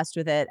obsessed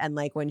with it. And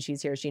like when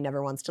she's here, she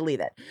never wants to leave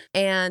it.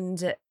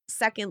 And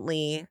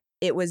secondly,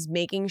 it was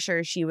making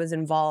sure she was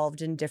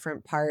involved in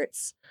different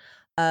parts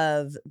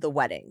of the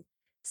wedding.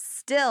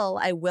 Still,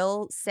 I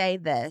will say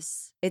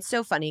this. It's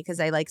so funny because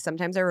I like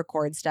sometimes I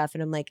record stuff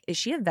and I'm like, is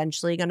she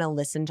eventually going to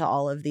listen to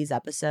all of these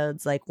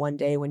episodes like one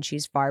day when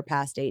she's far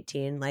past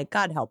 18? Like,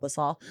 God help us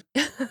all.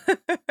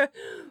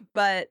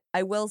 But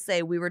I will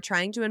say we were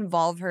trying to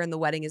involve her in the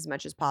wedding as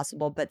much as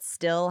possible, but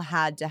still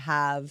had to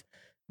have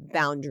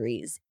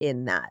boundaries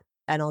in that.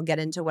 And I'll get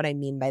into what I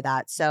mean by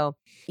that. So,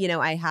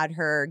 I had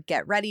her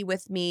get ready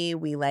with me.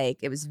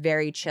 It was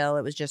very chill.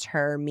 It was just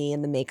her, me,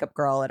 and the makeup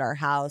girl at our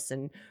house.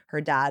 And her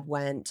dad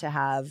went to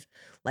have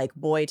like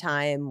boy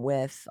time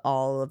with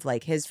all of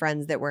like his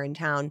friends that were in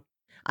town.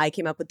 I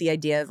came up with the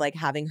idea of like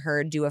having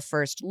her do a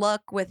first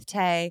look with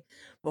Tay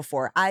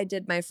before I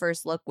did my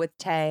first look with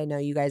Tay. I know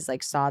you guys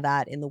like saw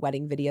that in the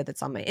wedding video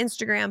that's on my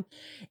Instagram,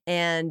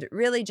 and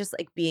really just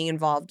like being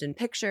involved in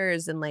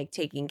pictures and like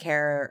taking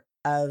care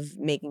of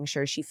making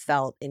sure she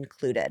felt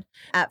included.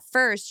 At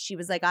first, she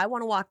was like, I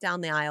want to walk down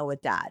the aisle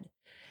with dad.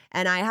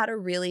 And I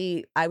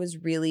was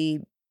really,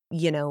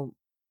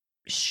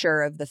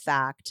 sure of the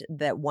fact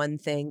that one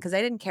thing, because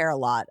I didn't care a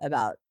lot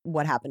about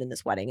what happened in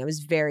this wedding. I was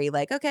very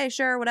like, okay,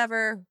 sure,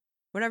 whatever.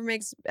 whatever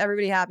makes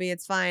everybody happy.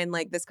 It's fine.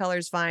 Like this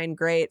color's fine.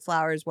 Great.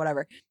 Flowers,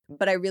 whatever.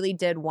 But I really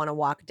did want to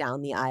walk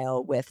down the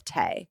aisle with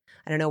Tay.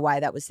 I don't know why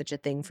that was such a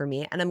thing for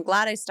me. And I'm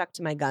glad I stuck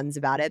to my guns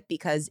about it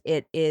because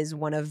it is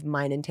one of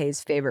mine and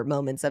Tay's favorite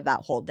moments of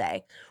that whole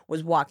day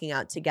was walking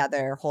out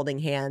together, holding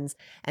hands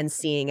and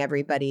seeing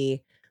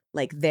everybody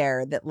like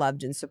there that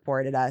loved and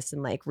supported us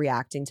and like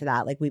reacting to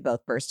that. Like we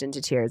both burst into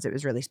tears. It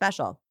was really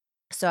special.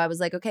 So I was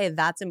like, okay,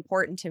 that's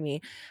important to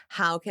me.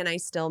 How can I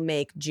still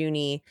make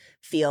Junie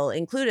feel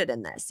included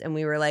in this? And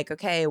we were like,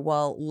 okay,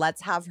 well,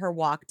 let's have her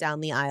walk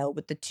down the aisle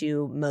with the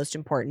two most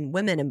important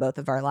women in both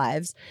of our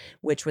lives,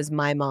 which was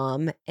my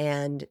mom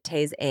and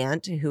Tay's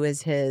aunt, who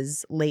is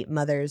his late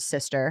mother's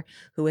sister,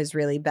 who has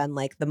really been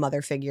like the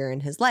mother figure in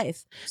his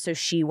life. So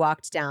she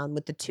walked down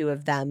with the two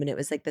of them, and it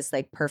was like this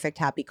like perfect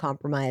happy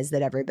compromise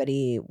that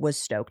everybody was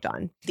stoked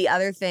on. The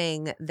other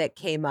thing that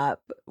came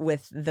up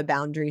with the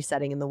boundary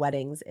setting in the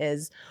weddings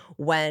is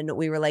when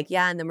we were like,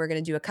 yeah, and then we're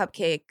going to do a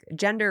cupcake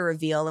gender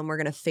reveal and we're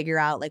going to figure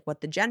out like what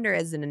the gender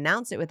is and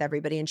announce it with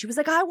everybody. And she was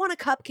like, I want a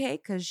cupcake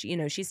because,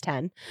 she's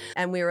 10.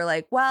 And we were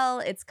like, well,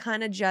 it's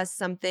kind of just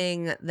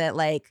something that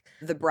like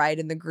the bride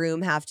and the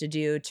groom have to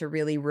do to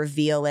really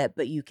reveal it,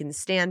 but you can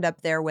stand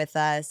up there with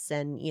us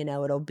and,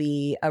 it'll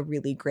be a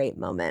really great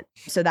moment.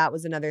 So that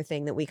was another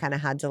thing that we kind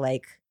of had to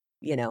like,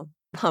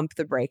 pump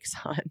the brakes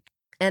on.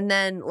 And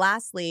then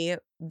lastly,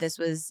 this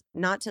was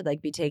not to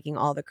like be taking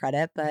all the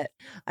credit, but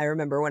I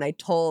remember when I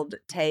told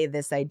Tay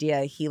this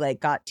idea, he like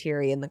got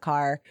teary in the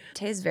car.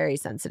 Tay's very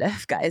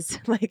sensitive, guys.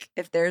 Like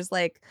if there's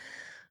like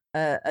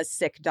a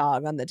sick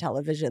dog on the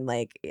television,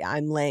 like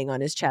I'm laying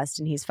on his chest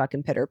and he's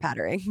fucking pitter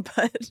pattering.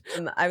 But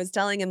I was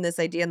telling him this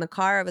idea in the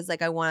car. I was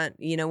like, I want,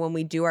 when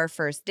we do our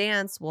first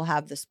dance, we'll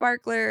have the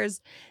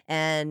sparklers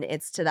and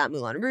it's to that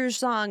Moulin Rouge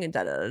song and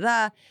da da da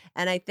da.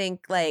 And I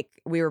think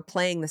like we were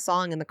playing the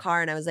song in the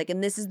car and I was like,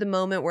 and this is the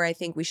moment where I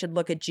think we should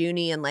look at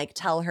Junie and like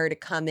tell her to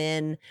come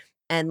in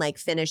and like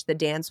finish the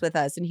dance with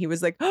us. And he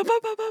was like,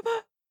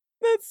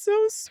 that's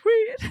so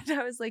sweet. And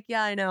I was like,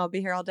 yeah, I know. I'll be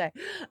here all day.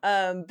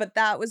 But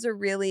that was a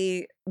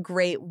really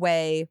great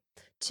way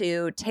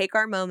to take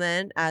our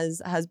moment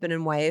as husband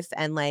and wife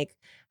and like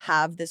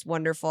have this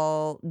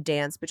wonderful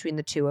dance between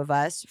the two of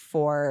us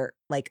for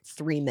like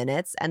 3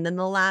 minutes. And then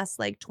the last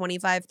like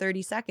 25,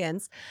 30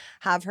 seconds,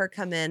 have her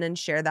come in and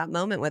share that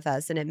moment with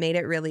us. And it made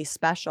it really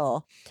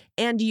special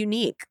and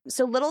unique.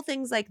 So little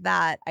things like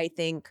that, I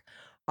think,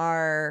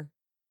 are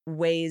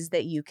ways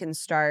that you can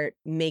start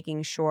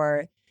making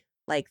sure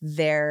like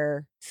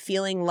they're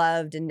feeling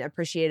loved and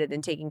appreciated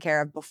and taken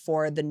care of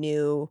before the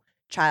new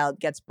child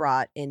gets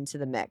brought into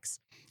the mix.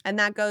 And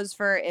that goes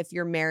for if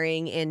you're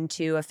marrying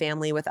into a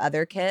family with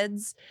other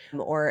kids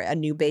or a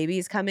new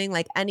baby's coming,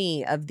 like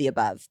any of the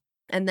above.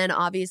 And then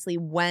obviously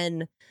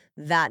when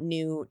that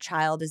new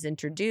child is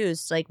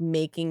introduced, like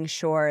making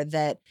sure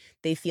that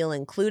they feel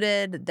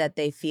included, that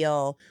they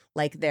feel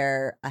like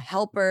they're a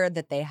helper,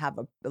 that they have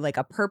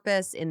a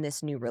purpose in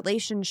this new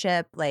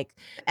relationship, like,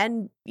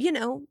 and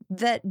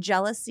that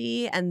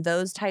jealousy and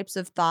those types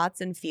of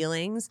thoughts and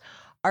feelings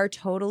are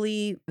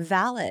totally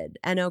valid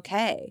and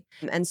okay.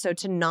 And so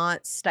to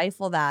not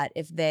stifle that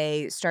if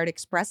they start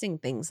expressing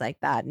things like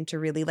that and to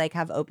really like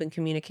have open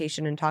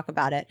communication and talk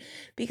about it.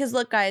 Because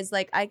look, guys,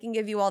 like I can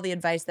give you all the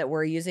advice that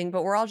we're using,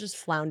 but we're all just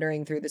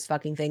floundering through this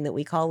fucking thing that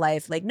we call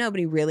life. Like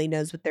nobody really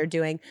knows what they're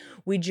doing.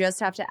 We just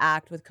have to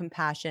act with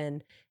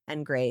compassion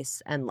and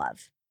grace and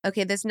love.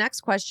 Okay, this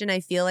next question I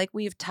feel like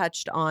we've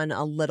touched on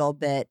a little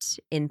bit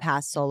in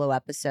past solo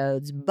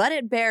episodes, but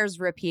it bears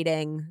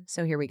repeating.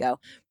 So here we go.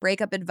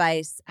 Breakup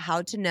advice,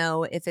 how to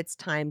know if it's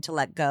time to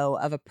let go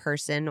of a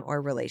person or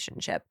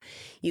relationship.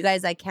 You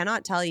guys, I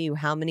cannot tell you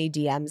how many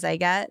DMs I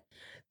get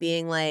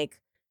being like,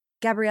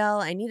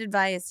 Gabrielle, I need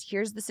advice.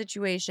 Here's the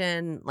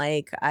situation.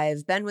 Like,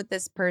 I've been with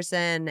this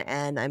person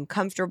and I'm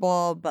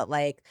comfortable, but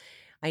like,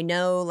 I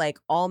know like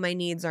all my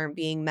needs aren't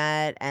being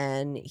met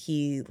and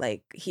he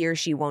or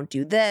she won't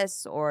do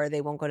this or they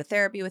won't go to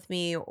therapy with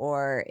me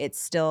or it's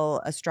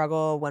still a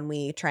struggle when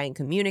we try and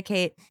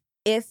communicate.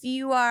 If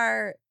you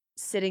are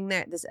sitting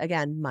there, this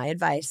again, my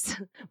advice,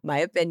 my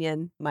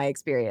opinion, my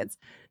experience,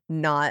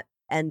 not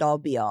end all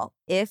be all.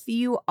 If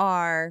you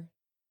are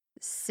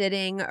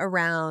sitting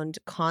around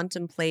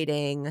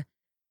contemplating,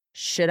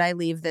 should I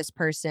leave this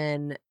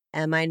person?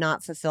 Am I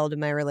not fulfilled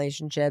in my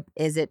relationship?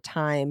 Is it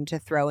time to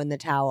throw in the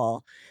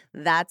towel?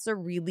 That's a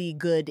really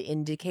good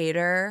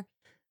indicator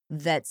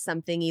that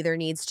something either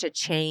needs to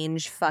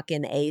change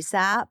fucking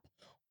ASAP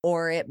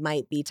or it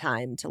might be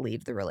time to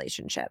leave the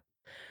relationship.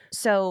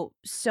 So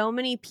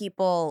many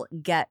people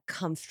get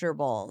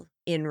comfortable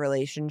in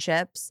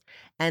relationships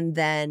and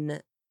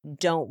then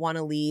don't want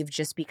to leave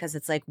just because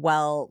it's like,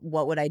 well,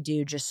 what would I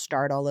do? Just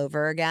start all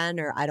over again?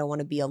 Or I don't want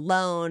to be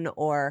alone,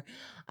 or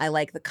I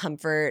like the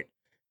comfort.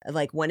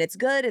 Like when it's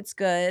good, it's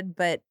good.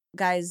 But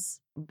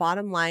guys,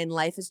 bottom line,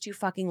 life is too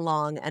fucking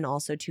long and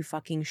also too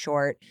fucking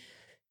short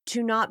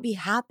to not be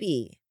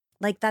happy.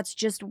 Like that's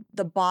just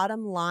the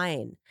bottom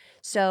line.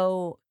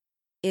 So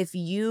if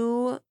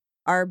you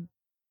are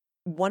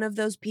one of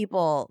those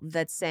people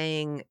that's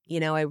saying,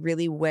 I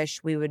really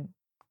wish we would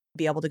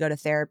be able to go to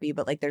therapy,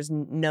 but like there's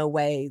no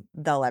way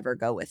they'll ever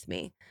go with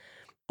me.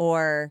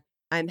 Or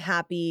I'm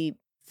happy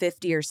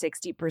 50 or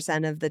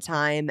 60% of the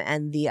time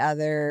and the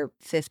other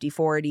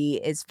 50-40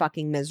 is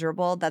fucking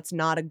miserable. That's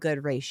not a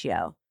good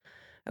ratio.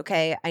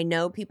 Okay. I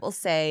know people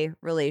say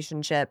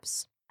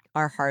relationships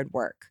are hard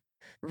work.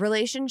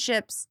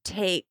 Relationships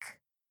take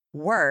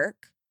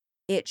work.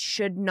 It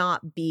should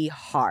not be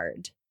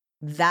hard.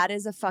 That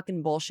is a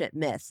fucking bullshit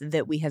myth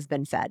that we have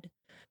been fed.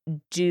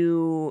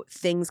 Do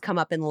things come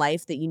up in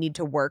life that you need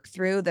to work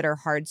through that are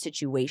hard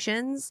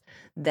situations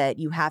that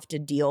you have to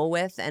deal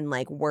with and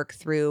like work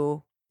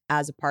through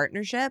as a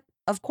partnership?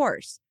 Of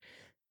course.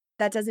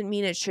 That doesn't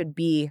mean it should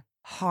be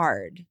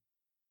hard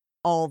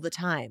all the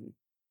time.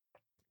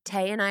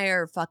 Tay and I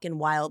are fucking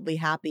wildly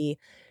happy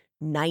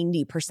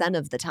 90%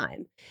 of the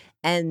time.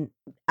 And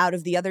out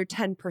of the other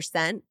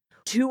 10%,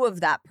 2 of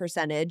that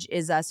percentage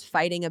is us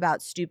fighting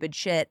about stupid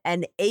shit.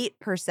 And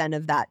 8%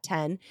 of that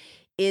 10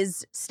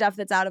 is stuff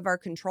that's out of our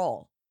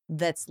control.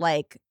 That's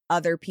like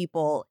other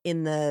people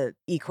in the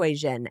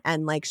equation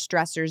and like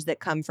stressors that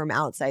come from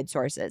outside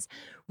sources.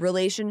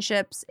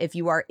 Relationships, if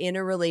you are in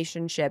a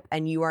relationship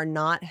and you are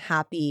not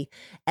happy,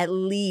 at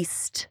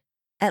least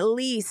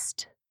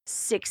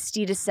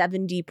 60 to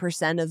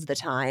 70% of the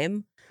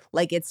time,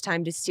 like it's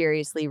time to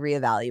seriously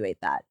reevaluate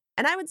that.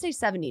 And I would say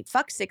 70,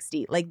 fuck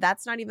 60. Like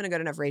that's not even a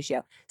good enough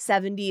ratio.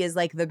 70 is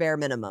like the bare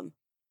minimum.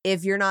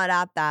 If you're not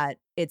at that,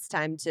 it's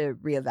time to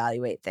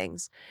reevaluate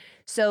things.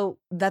 So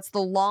that's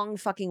the long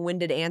fucking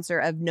winded answer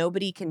of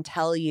nobody can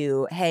tell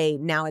you, hey,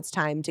 now it's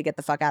time to get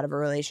the fuck out of a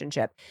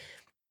relationship.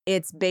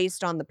 It's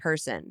based on the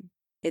person.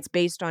 It's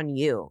based on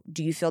you.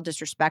 Do you feel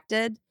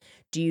disrespected?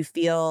 Do you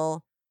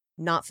feel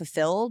not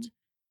fulfilled?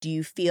 Do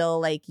you feel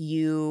like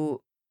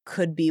you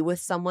could be with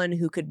someone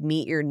who could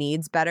meet your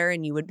needs better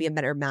and you would be a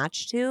better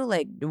match to?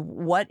 Like,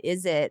 what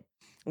is it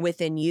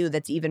within you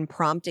that's even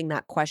prompting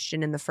that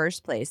question in the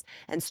first place?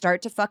 And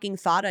start to fucking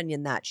thought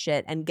onion that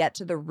shit and get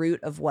to the root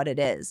of what it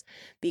is.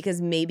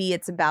 Because maybe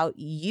it's about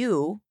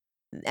you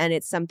and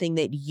it's something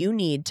that you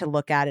need to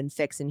look at and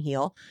fix and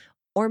heal.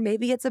 Or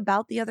maybe it's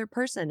about the other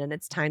person and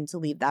it's time to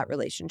leave that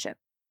relationship.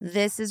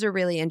 This is a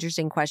really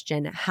interesting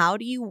question. How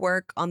do you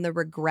work on the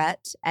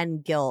regret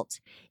and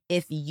guilt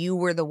if you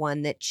were the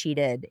one that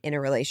cheated in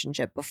a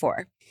relationship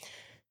before?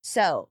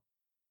 So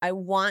I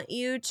want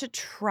you to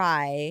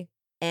try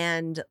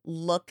and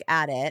look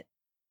at it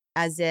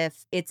as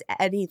if it's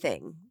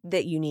anything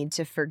that you need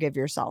to forgive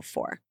yourself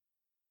for.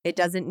 It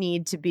doesn't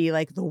need to be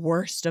like the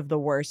worst of the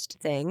worst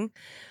thing.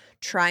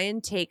 Try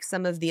and take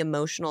some of the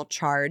emotional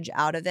charge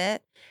out of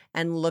it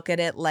and look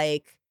at it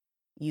like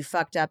you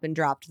fucked up and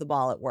dropped the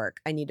ball at work.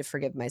 I need to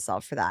forgive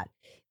myself for that.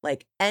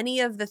 Like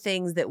any of the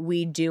things that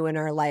we do in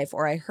our life,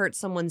 or I hurt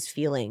someone's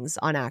feelings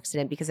on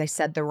accident because I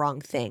said the wrong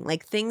thing,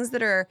 like things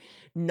that are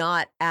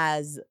not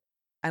as,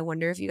 I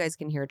wonder if you guys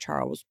can hear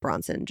Charles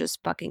Bronson just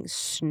fucking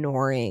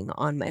snoring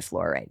on my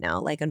floor right now.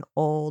 Like an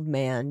old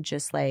man,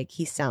 just like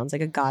he sounds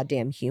like a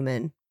goddamn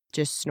human.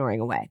 Just snoring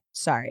away.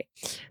 Sorry.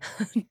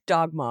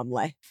 Dog mom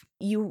life.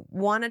 You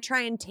want to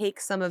try and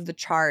take some of the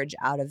charge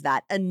out of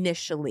that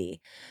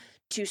initially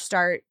to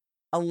start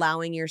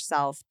allowing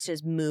yourself to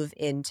move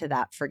into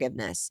that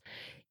forgiveness.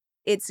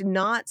 It's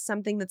not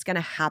something that's going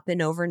to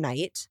happen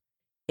overnight.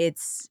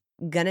 It's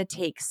going to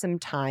take some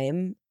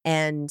time,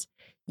 and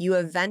you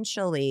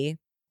eventually,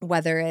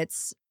 whether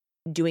it's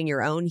doing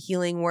your own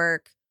healing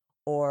work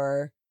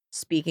or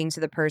speaking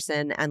to the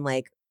person and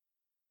like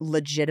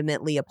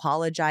legitimately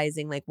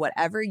apologizing, like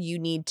whatever you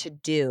need to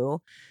do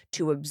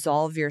to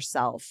absolve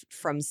yourself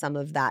from some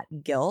of that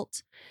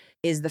guilt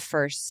is the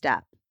first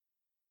step.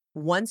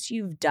 Once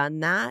you've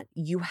done that,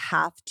 you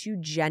have to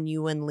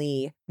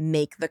genuinely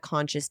make the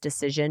conscious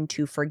decision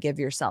to forgive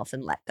yourself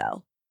and let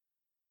go.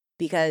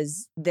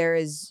 Because there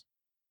is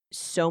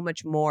so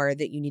much more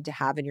that you need to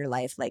have in your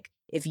life. Like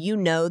if you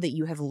know that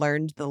you have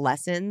learned the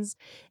lessons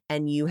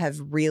and you have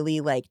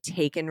really like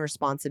taken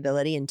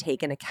responsibility and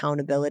taken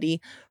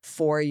accountability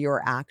for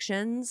your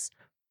actions,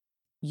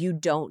 you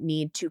don't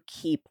need to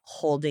keep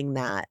holding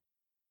that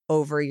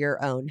over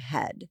your own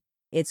head.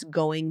 It's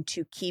going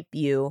to keep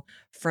you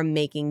from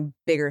making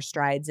bigger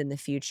strides in the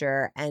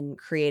future and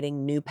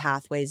creating new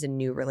pathways and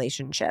new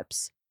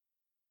relationships.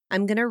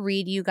 I'm going to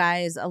read you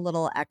guys a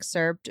little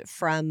excerpt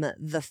from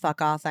the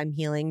Fuck Off I'm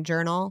Healing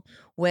journal,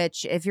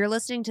 which if you're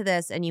listening to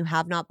this and you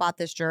have not bought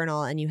this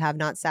journal and you have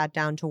not sat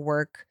down to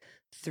work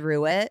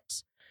through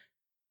it,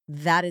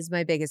 that is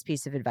my biggest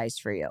piece of advice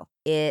for you.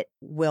 It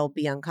will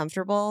be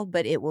uncomfortable,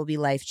 but it will be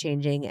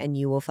life-changing and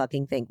you will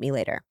fucking thank me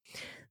later.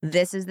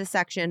 This is the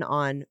section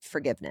on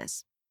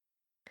forgiveness.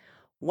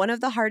 One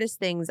of the hardest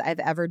things I've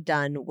ever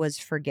done was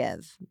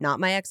forgive, not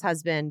my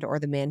ex-husband or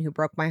the man who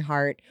broke my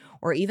heart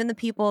or even the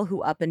people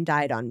who up and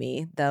died on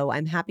me, though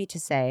I'm happy to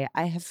say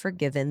I have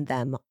forgiven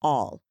them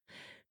all.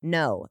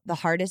 No, the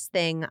hardest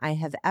thing I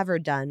have ever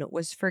done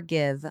was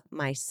forgive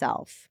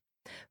myself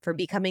for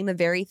becoming the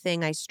very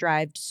thing I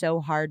strived so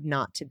hard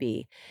not to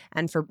be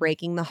and for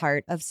breaking the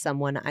heart of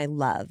someone I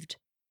loved.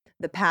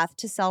 The path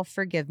to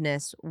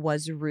self-forgiveness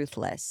was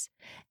ruthless,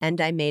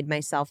 and I made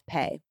myself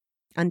pay.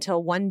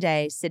 Until one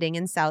day, sitting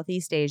in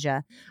Southeast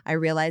Asia, I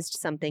realized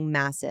something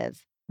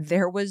massive.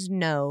 There was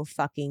no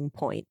fucking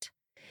point.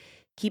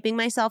 Keeping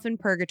myself in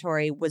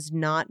purgatory was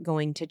not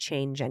going to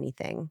change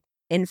anything.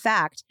 In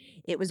fact,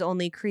 it was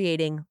only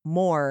creating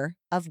more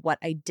of what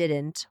I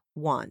didn't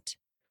want.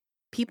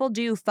 People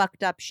do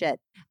fucked up shit,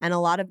 and a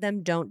lot of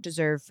them don't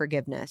deserve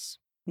forgiveness.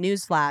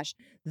 Newsflash,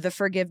 the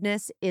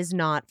forgiveness is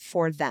not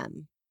for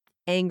them.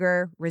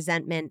 Anger,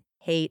 resentment,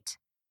 hate,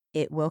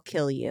 it will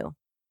kill you.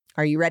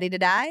 Are you ready to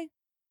die?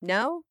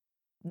 No?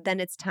 Then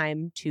it's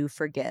time to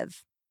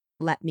forgive.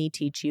 Let me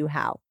teach you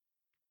how.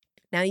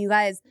 Now, you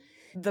guys,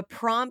 the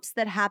prompts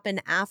that happen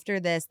after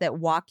this that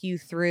walk you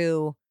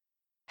through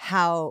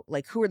how,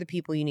 like, who are the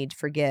people you need to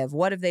forgive?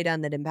 What have they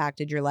done that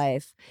impacted your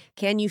life?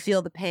 Can you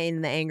feel the pain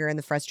and the anger and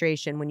the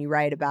frustration when you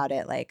write about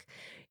it? Like,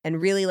 and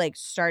really like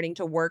starting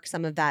to work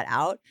some of that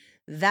out.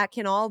 That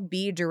can all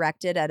be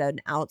directed at an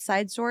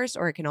outside source,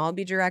 or it can all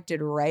be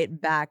directed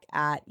right back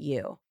at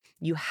you.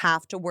 You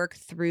have to work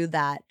through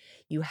that.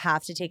 You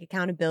have to take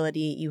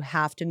accountability. You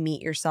have to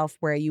meet yourself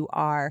where you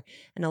are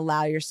and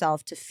allow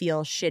yourself to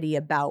feel shitty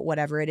about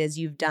whatever it is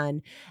you've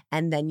done.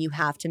 And then you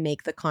have to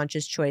make the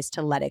conscious choice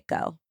to let it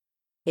go.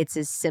 It's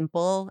as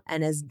simple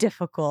and as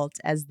difficult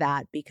as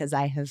that, because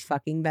I have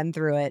fucking been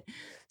through it.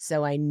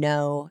 So I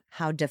know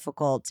how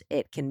difficult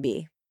it can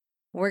be.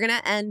 We're going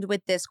to end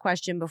with this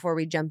question before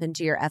we jump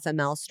into your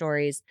FML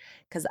stories,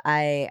 because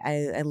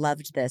I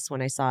loved this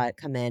when I saw it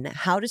come in.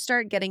 How to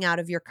start getting out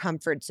of your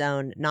comfort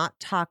zone, not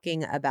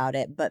talking about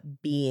it,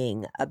 but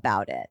being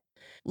about it.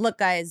 Look,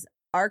 guys,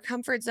 our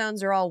comfort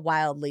zones are all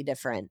wildly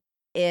different.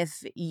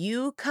 If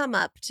you come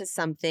up to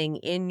something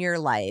in your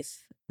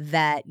life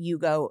that you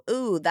go,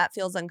 ooh, that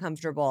feels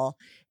uncomfortable,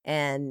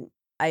 and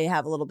I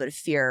have a little bit of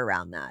fear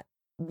around that.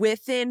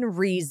 Within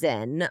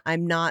reason,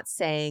 I'm not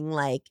saying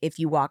like if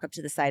you walk up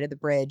to the side of the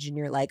bridge and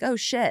you're like, oh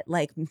shit,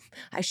 like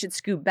I should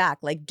scoot back,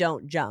 like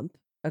don't jump.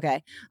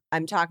 Okay.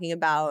 I'm talking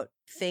about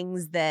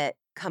things that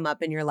come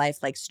up in your life,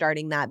 like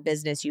starting that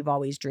business you've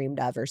always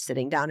dreamed of, or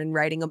sitting down and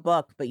writing a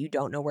book, but you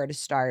don't know where to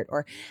start,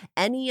 or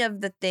any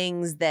of the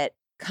things that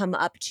come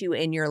up to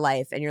in your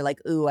life and you're like,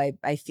 ooh,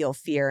 I feel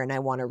fear and I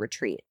want to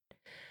retreat.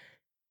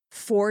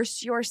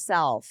 Force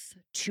yourself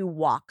to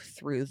walk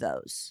through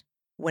those.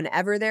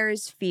 Whenever there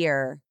is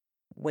fear,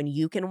 when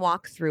you can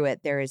walk through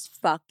it, there is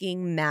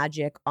fucking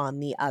magic on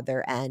the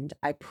other end.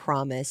 I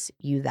promise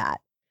you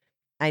that.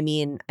 I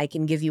mean, I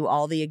can give you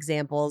all the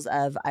examples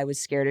of I was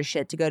scared as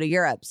shit to go to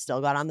Europe,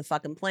 still got on the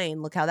fucking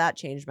plane. Look how that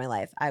changed my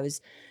life. I was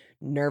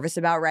nervous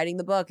about writing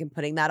the book and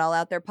putting that all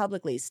out there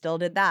publicly, still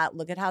did that.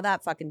 Look at how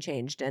that fucking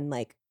changed and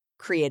like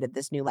created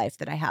this new life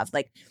that I have.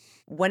 Like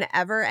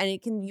whenever, and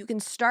you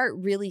can start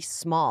really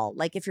small.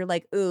 Like if you're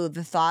like, ooh,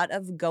 the thought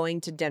of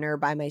going to dinner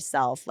by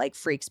myself like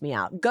freaks me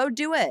out. Go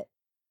do it.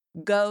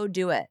 Go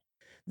do it.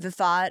 The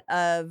thought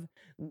of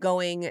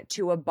going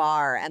to a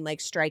bar and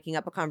like striking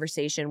up a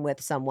conversation with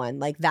someone,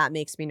 like that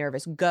makes me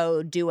nervous.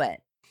 Go do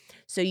it.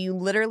 So you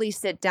literally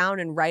sit down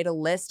and write a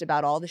list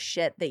about all the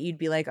shit that you'd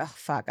be like, oh,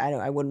 fuck,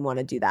 I wouldn't want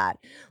to do that.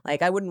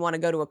 Like, I wouldn't want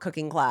to go to a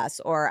cooking class,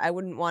 or I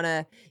wouldn't want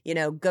to,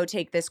 go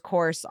take this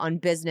course on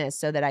business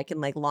so that I can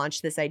like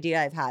launch this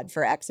idea I've had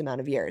for X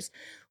amount of years.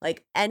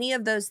 Like any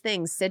of those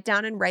things, sit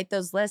down and write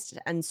those lists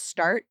and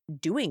start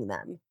doing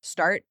them.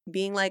 Start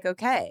being like,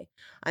 okay,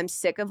 I'm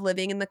sick of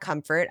living in the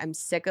comfort. I'm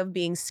sick of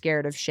being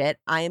scared of shit.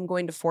 I am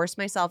going to force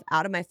myself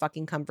out of my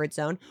fucking comfort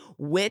zone.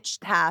 Which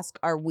task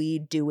are we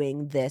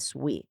doing this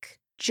week?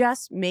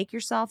 Just make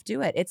yourself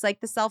do it. It's like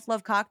the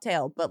self-love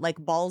cocktail, but like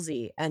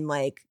ballsy and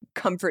like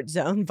comfort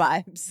zone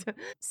vibes.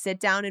 Sit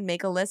down and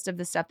make a list of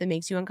the stuff that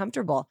makes you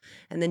uncomfortable,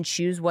 and then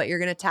choose what you're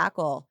going to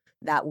tackle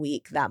that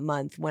week, that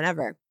month,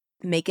 whenever.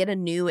 Make it a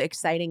new,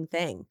 exciting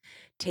thing.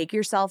 Take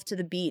yourself to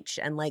the beach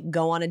and like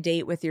go on a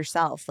date with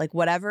yourself. Like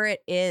whatever it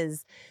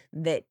is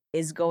that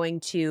is going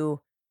to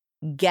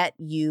get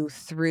you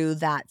through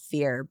that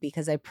fear,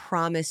 because I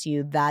promise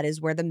you that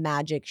is where the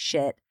magic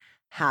shit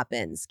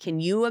happens. Can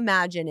you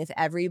imagine if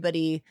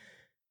everybody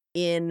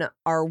in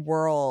our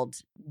world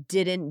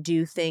didn't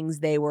do things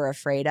they were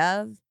afraid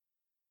of?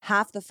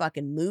 Half the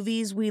fucking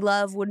movies we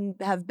love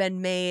wouldn't have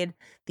been made.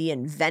 The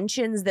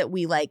inventions that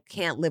we like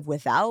can't live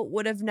without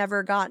would have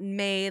never gotten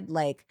made.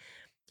 Like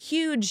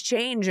huge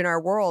change in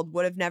our world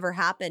would have never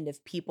happened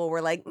if people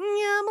were like,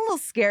 yeah, I'm a little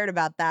scared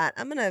about that.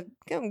 I'm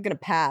gonna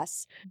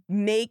pass.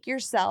 Make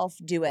yourself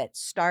do it.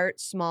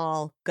 Start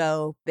small,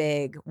 go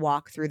big,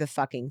 walk through the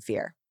fucking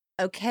fear.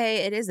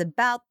 Okay, it is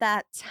about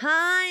that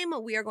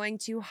time. We are going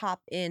to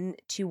hop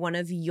into one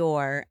of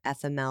your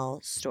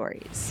FML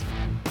stories.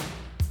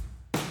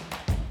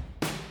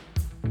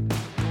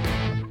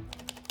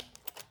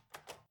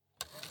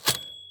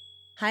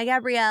 Hi,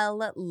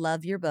 Gabrielle.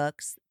 Love your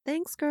books.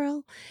 Thanks,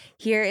 girl.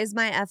 Here is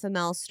my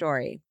FML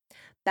story.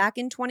 Back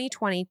in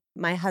 2020,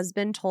 my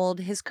husband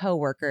told his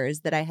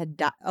coworkers that I had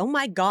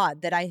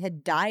that I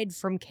had died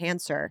from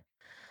cancer.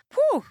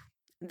 Whew.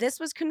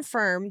 This was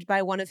confirmed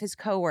by one of his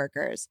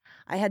coworkers.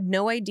 I had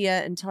no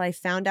idea until I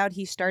found out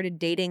he started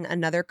dating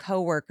another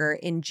coworker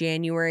in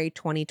January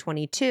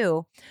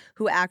 2022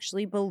 who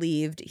actually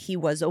believed he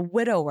was a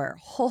widower.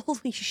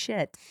 Holy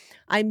shit.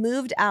 I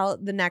moved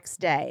out the next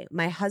day.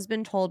 My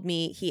husband told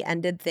me he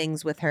ended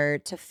things with her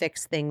to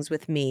fix things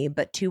with me,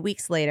 but 2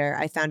 weeks later,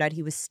 I found out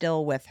he was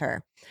still with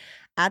her.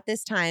 At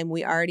this time,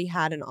 we already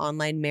had an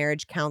online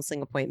marriage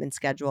counseling appointment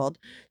scheduled,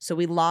 so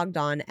we logged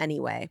on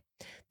anyway.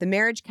 The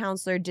marriage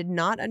counselor did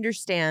not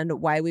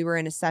understand why we were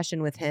in a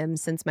session with him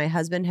since my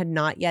husband had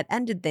not yet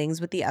ended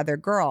things with the other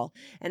girl,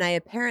 and I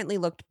apparently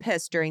looked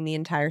pissed during the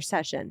entire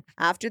session.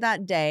 After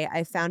that day,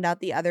 I found out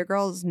the other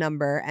girl's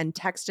number and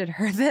texted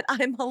her that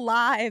I'm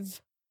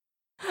alive.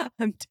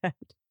 I'm dead.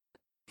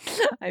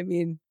 I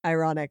mean,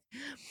 ironic.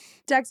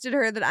 Texted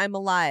her that I'm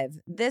alive.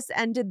 This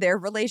ended their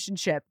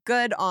relationship.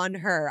 Good on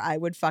her. I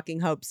would fucking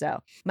hope so.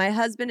 My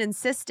husband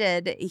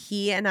insisted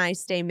he and I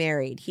stay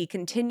married. He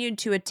continued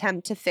to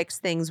attempt to fix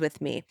things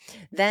with me.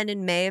 Then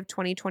in May of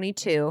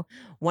 2022,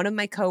 one of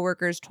my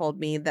coworkers told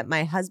me that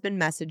my husband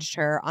messaged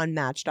her on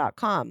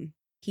Match.com.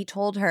 He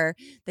told her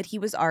that he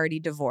was already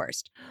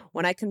divorced.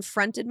 When I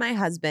confronted my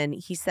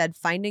husband, he said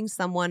finding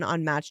someone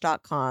on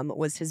Match.com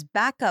was his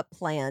backup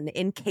plan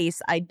in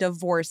case I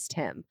divorced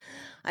him.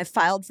 I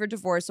filed for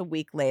divorce a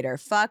week later.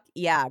 Fuck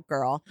yeah,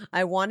 girl.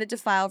 I wanted to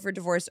file for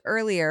divorce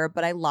earlier,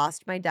 but I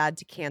lost my dad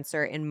to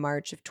cancer in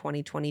March of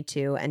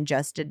 2022 and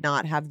just did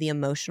not have the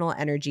emotional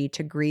energy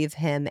to grieve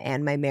him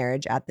and my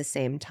marriage at the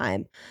same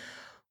time.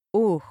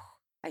 Ooh,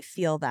 I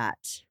feel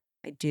that.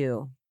 I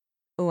do.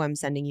 Oh, I'm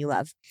sending you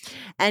love.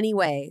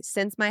 Anyway,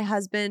 since my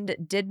husband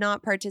did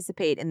not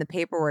participate in the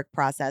paperwork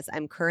process,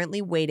 I'm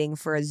currently waiting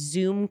for a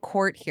Zoom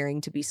court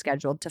hearing to be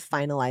scheduled to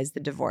finalize the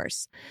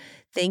divorce.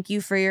 Thank you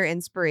for your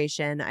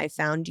inspiration. I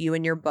found you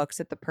and your books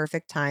at the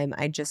perfect time.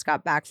 I just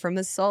got back from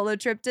a solo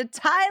trip to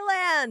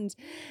Thailand,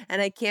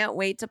 and I can't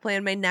wait to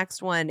plan my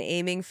next one,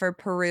 aiming for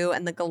Peru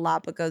and the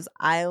Galapagos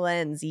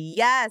Islands.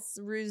 Yes,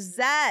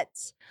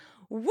 Rosette.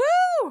 Woo!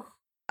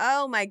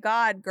 Oh my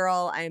God,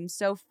 girl. I am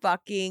so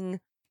fucking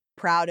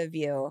proud of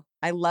you.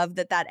 I love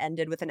that that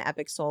ended with an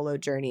epic solo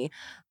journey.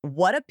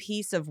 What a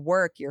piece of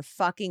work your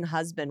fucking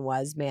husband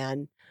was,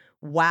 man.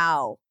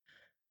 Wow.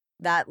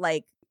 That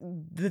like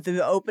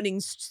the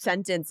opening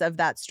sentence of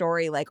that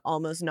story like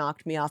almost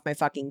knocked me off my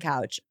fucking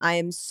couch. I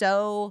am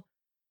so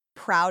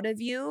proud of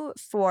you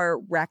for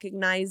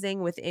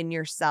recognizing within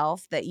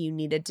yourself that you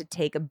needed to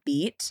take a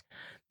beat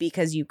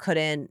because you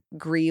couldn't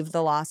grieve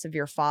the loss of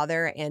your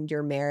father and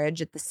your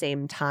marriage at the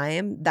same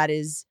time. That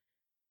is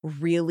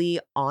really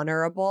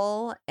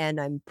honorable, and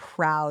I'm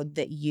proud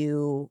that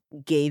you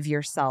gave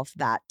yourself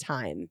that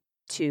time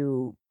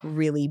to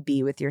really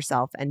be with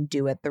yourself and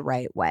do it the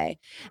right way.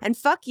 And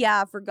fuck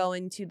yeah for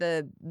going to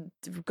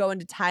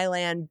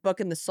Thailand,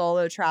 booking the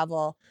solo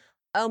travel.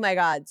 Oh my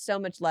God, so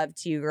much love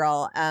to you,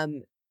 girl.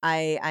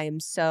 I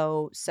am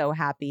so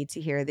happy to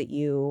hear that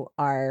you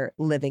are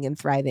living and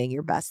thriving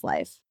your best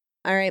life.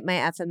 All right, my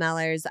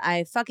FMLers,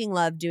 I fucking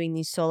love doing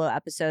these solo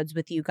episodes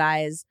with you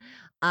guys.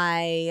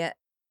 I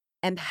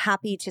am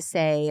happy to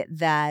say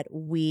that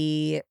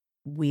we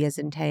as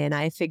in Tay and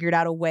I figured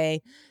out a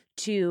way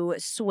to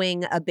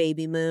swing a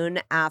baby moon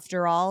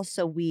after all.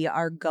 So we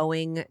are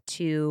going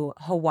to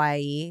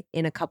Hawaii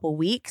in a couple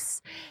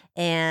weeks.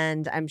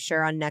 And I'm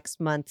sure on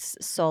next month's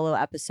solo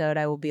episode,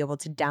 I will be able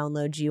to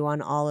download you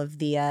on all of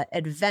the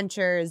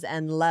adventures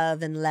and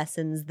love and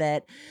lessons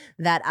that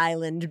that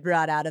island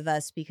brought out of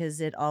us, because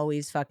it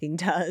always fucking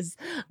does.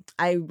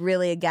 I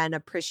really, again,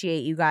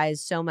 appreciate you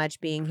guys so much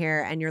being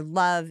here and your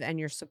love and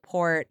your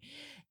support.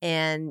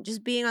 And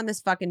just being on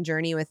this fucking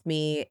journey with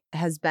me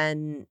has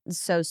been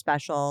so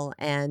special.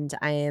 And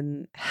I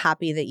am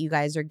happy that you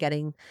guys are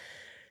getting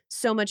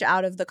so much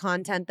out of the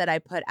content that I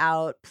put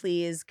out.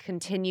 Please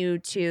continue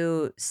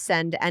to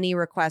send any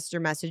requests or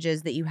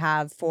messages that you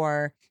have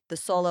for the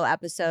solo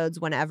episodes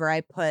whenever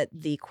I put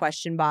the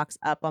question box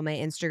up on my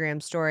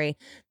Instagram story.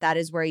 That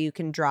is where you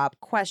can drop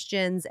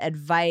questions,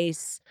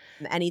 advice,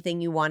 anything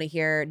you want to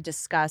hear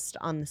discussed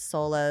on the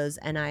solos,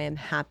 and I am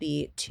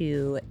happy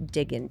to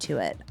dig into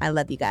it. I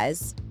love you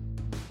guys.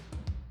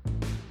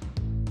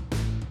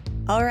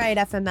 All right,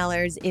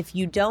 FMLers, if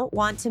you don't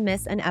want to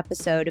miss an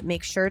episode,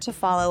 make sure to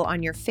follow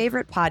on your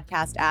favorite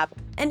podcast app.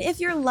 And if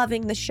you're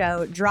loving the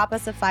show, drop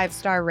us a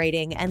 5-star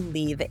rating and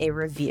leave a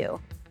review.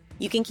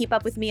 You can keep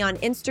up with me on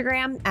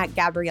Instagram at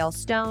Gabrielle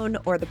Stone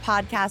or the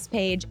podcast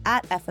page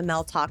at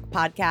FML Talk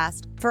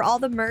Podcast. For all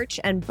the merch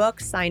and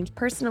books signed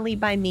personally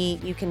by me,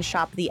 you can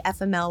shop the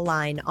FML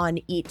line on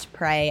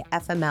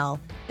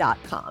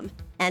eatprayfml.com.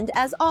 And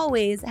as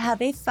always,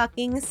 have a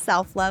fucking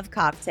self-love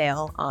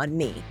cocktail on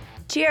me.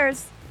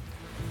 Cheers!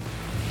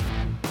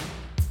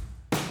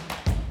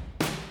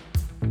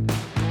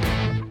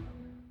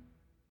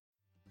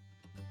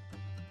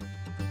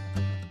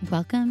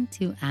 Welcome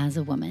to As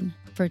a Woman,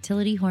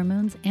 Fertility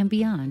Hormones and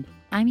Beyond.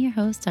 I'm your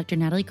host, Dr.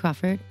 Natalie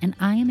Crawford, and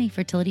I am a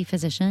fertility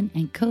physician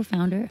and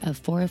co-founder of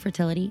Fora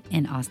Fertility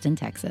in Austin,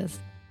 Texas.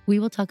 We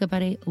will talk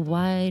about a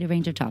wide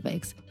range of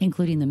topics,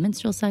 including the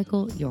menstrual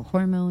cycle, your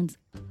hormones,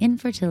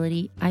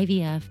 infertility,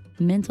 IVF,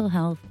 mental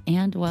health,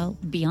 and, well,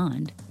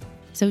 beyond.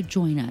 So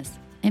join us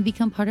and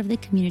become part of the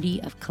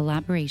community of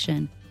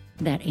collaboration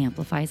that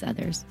amplifies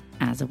others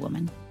as a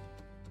woman.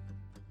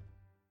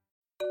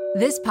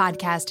 This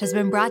podcast has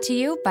been brought to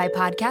you by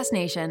Podcast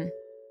Nation.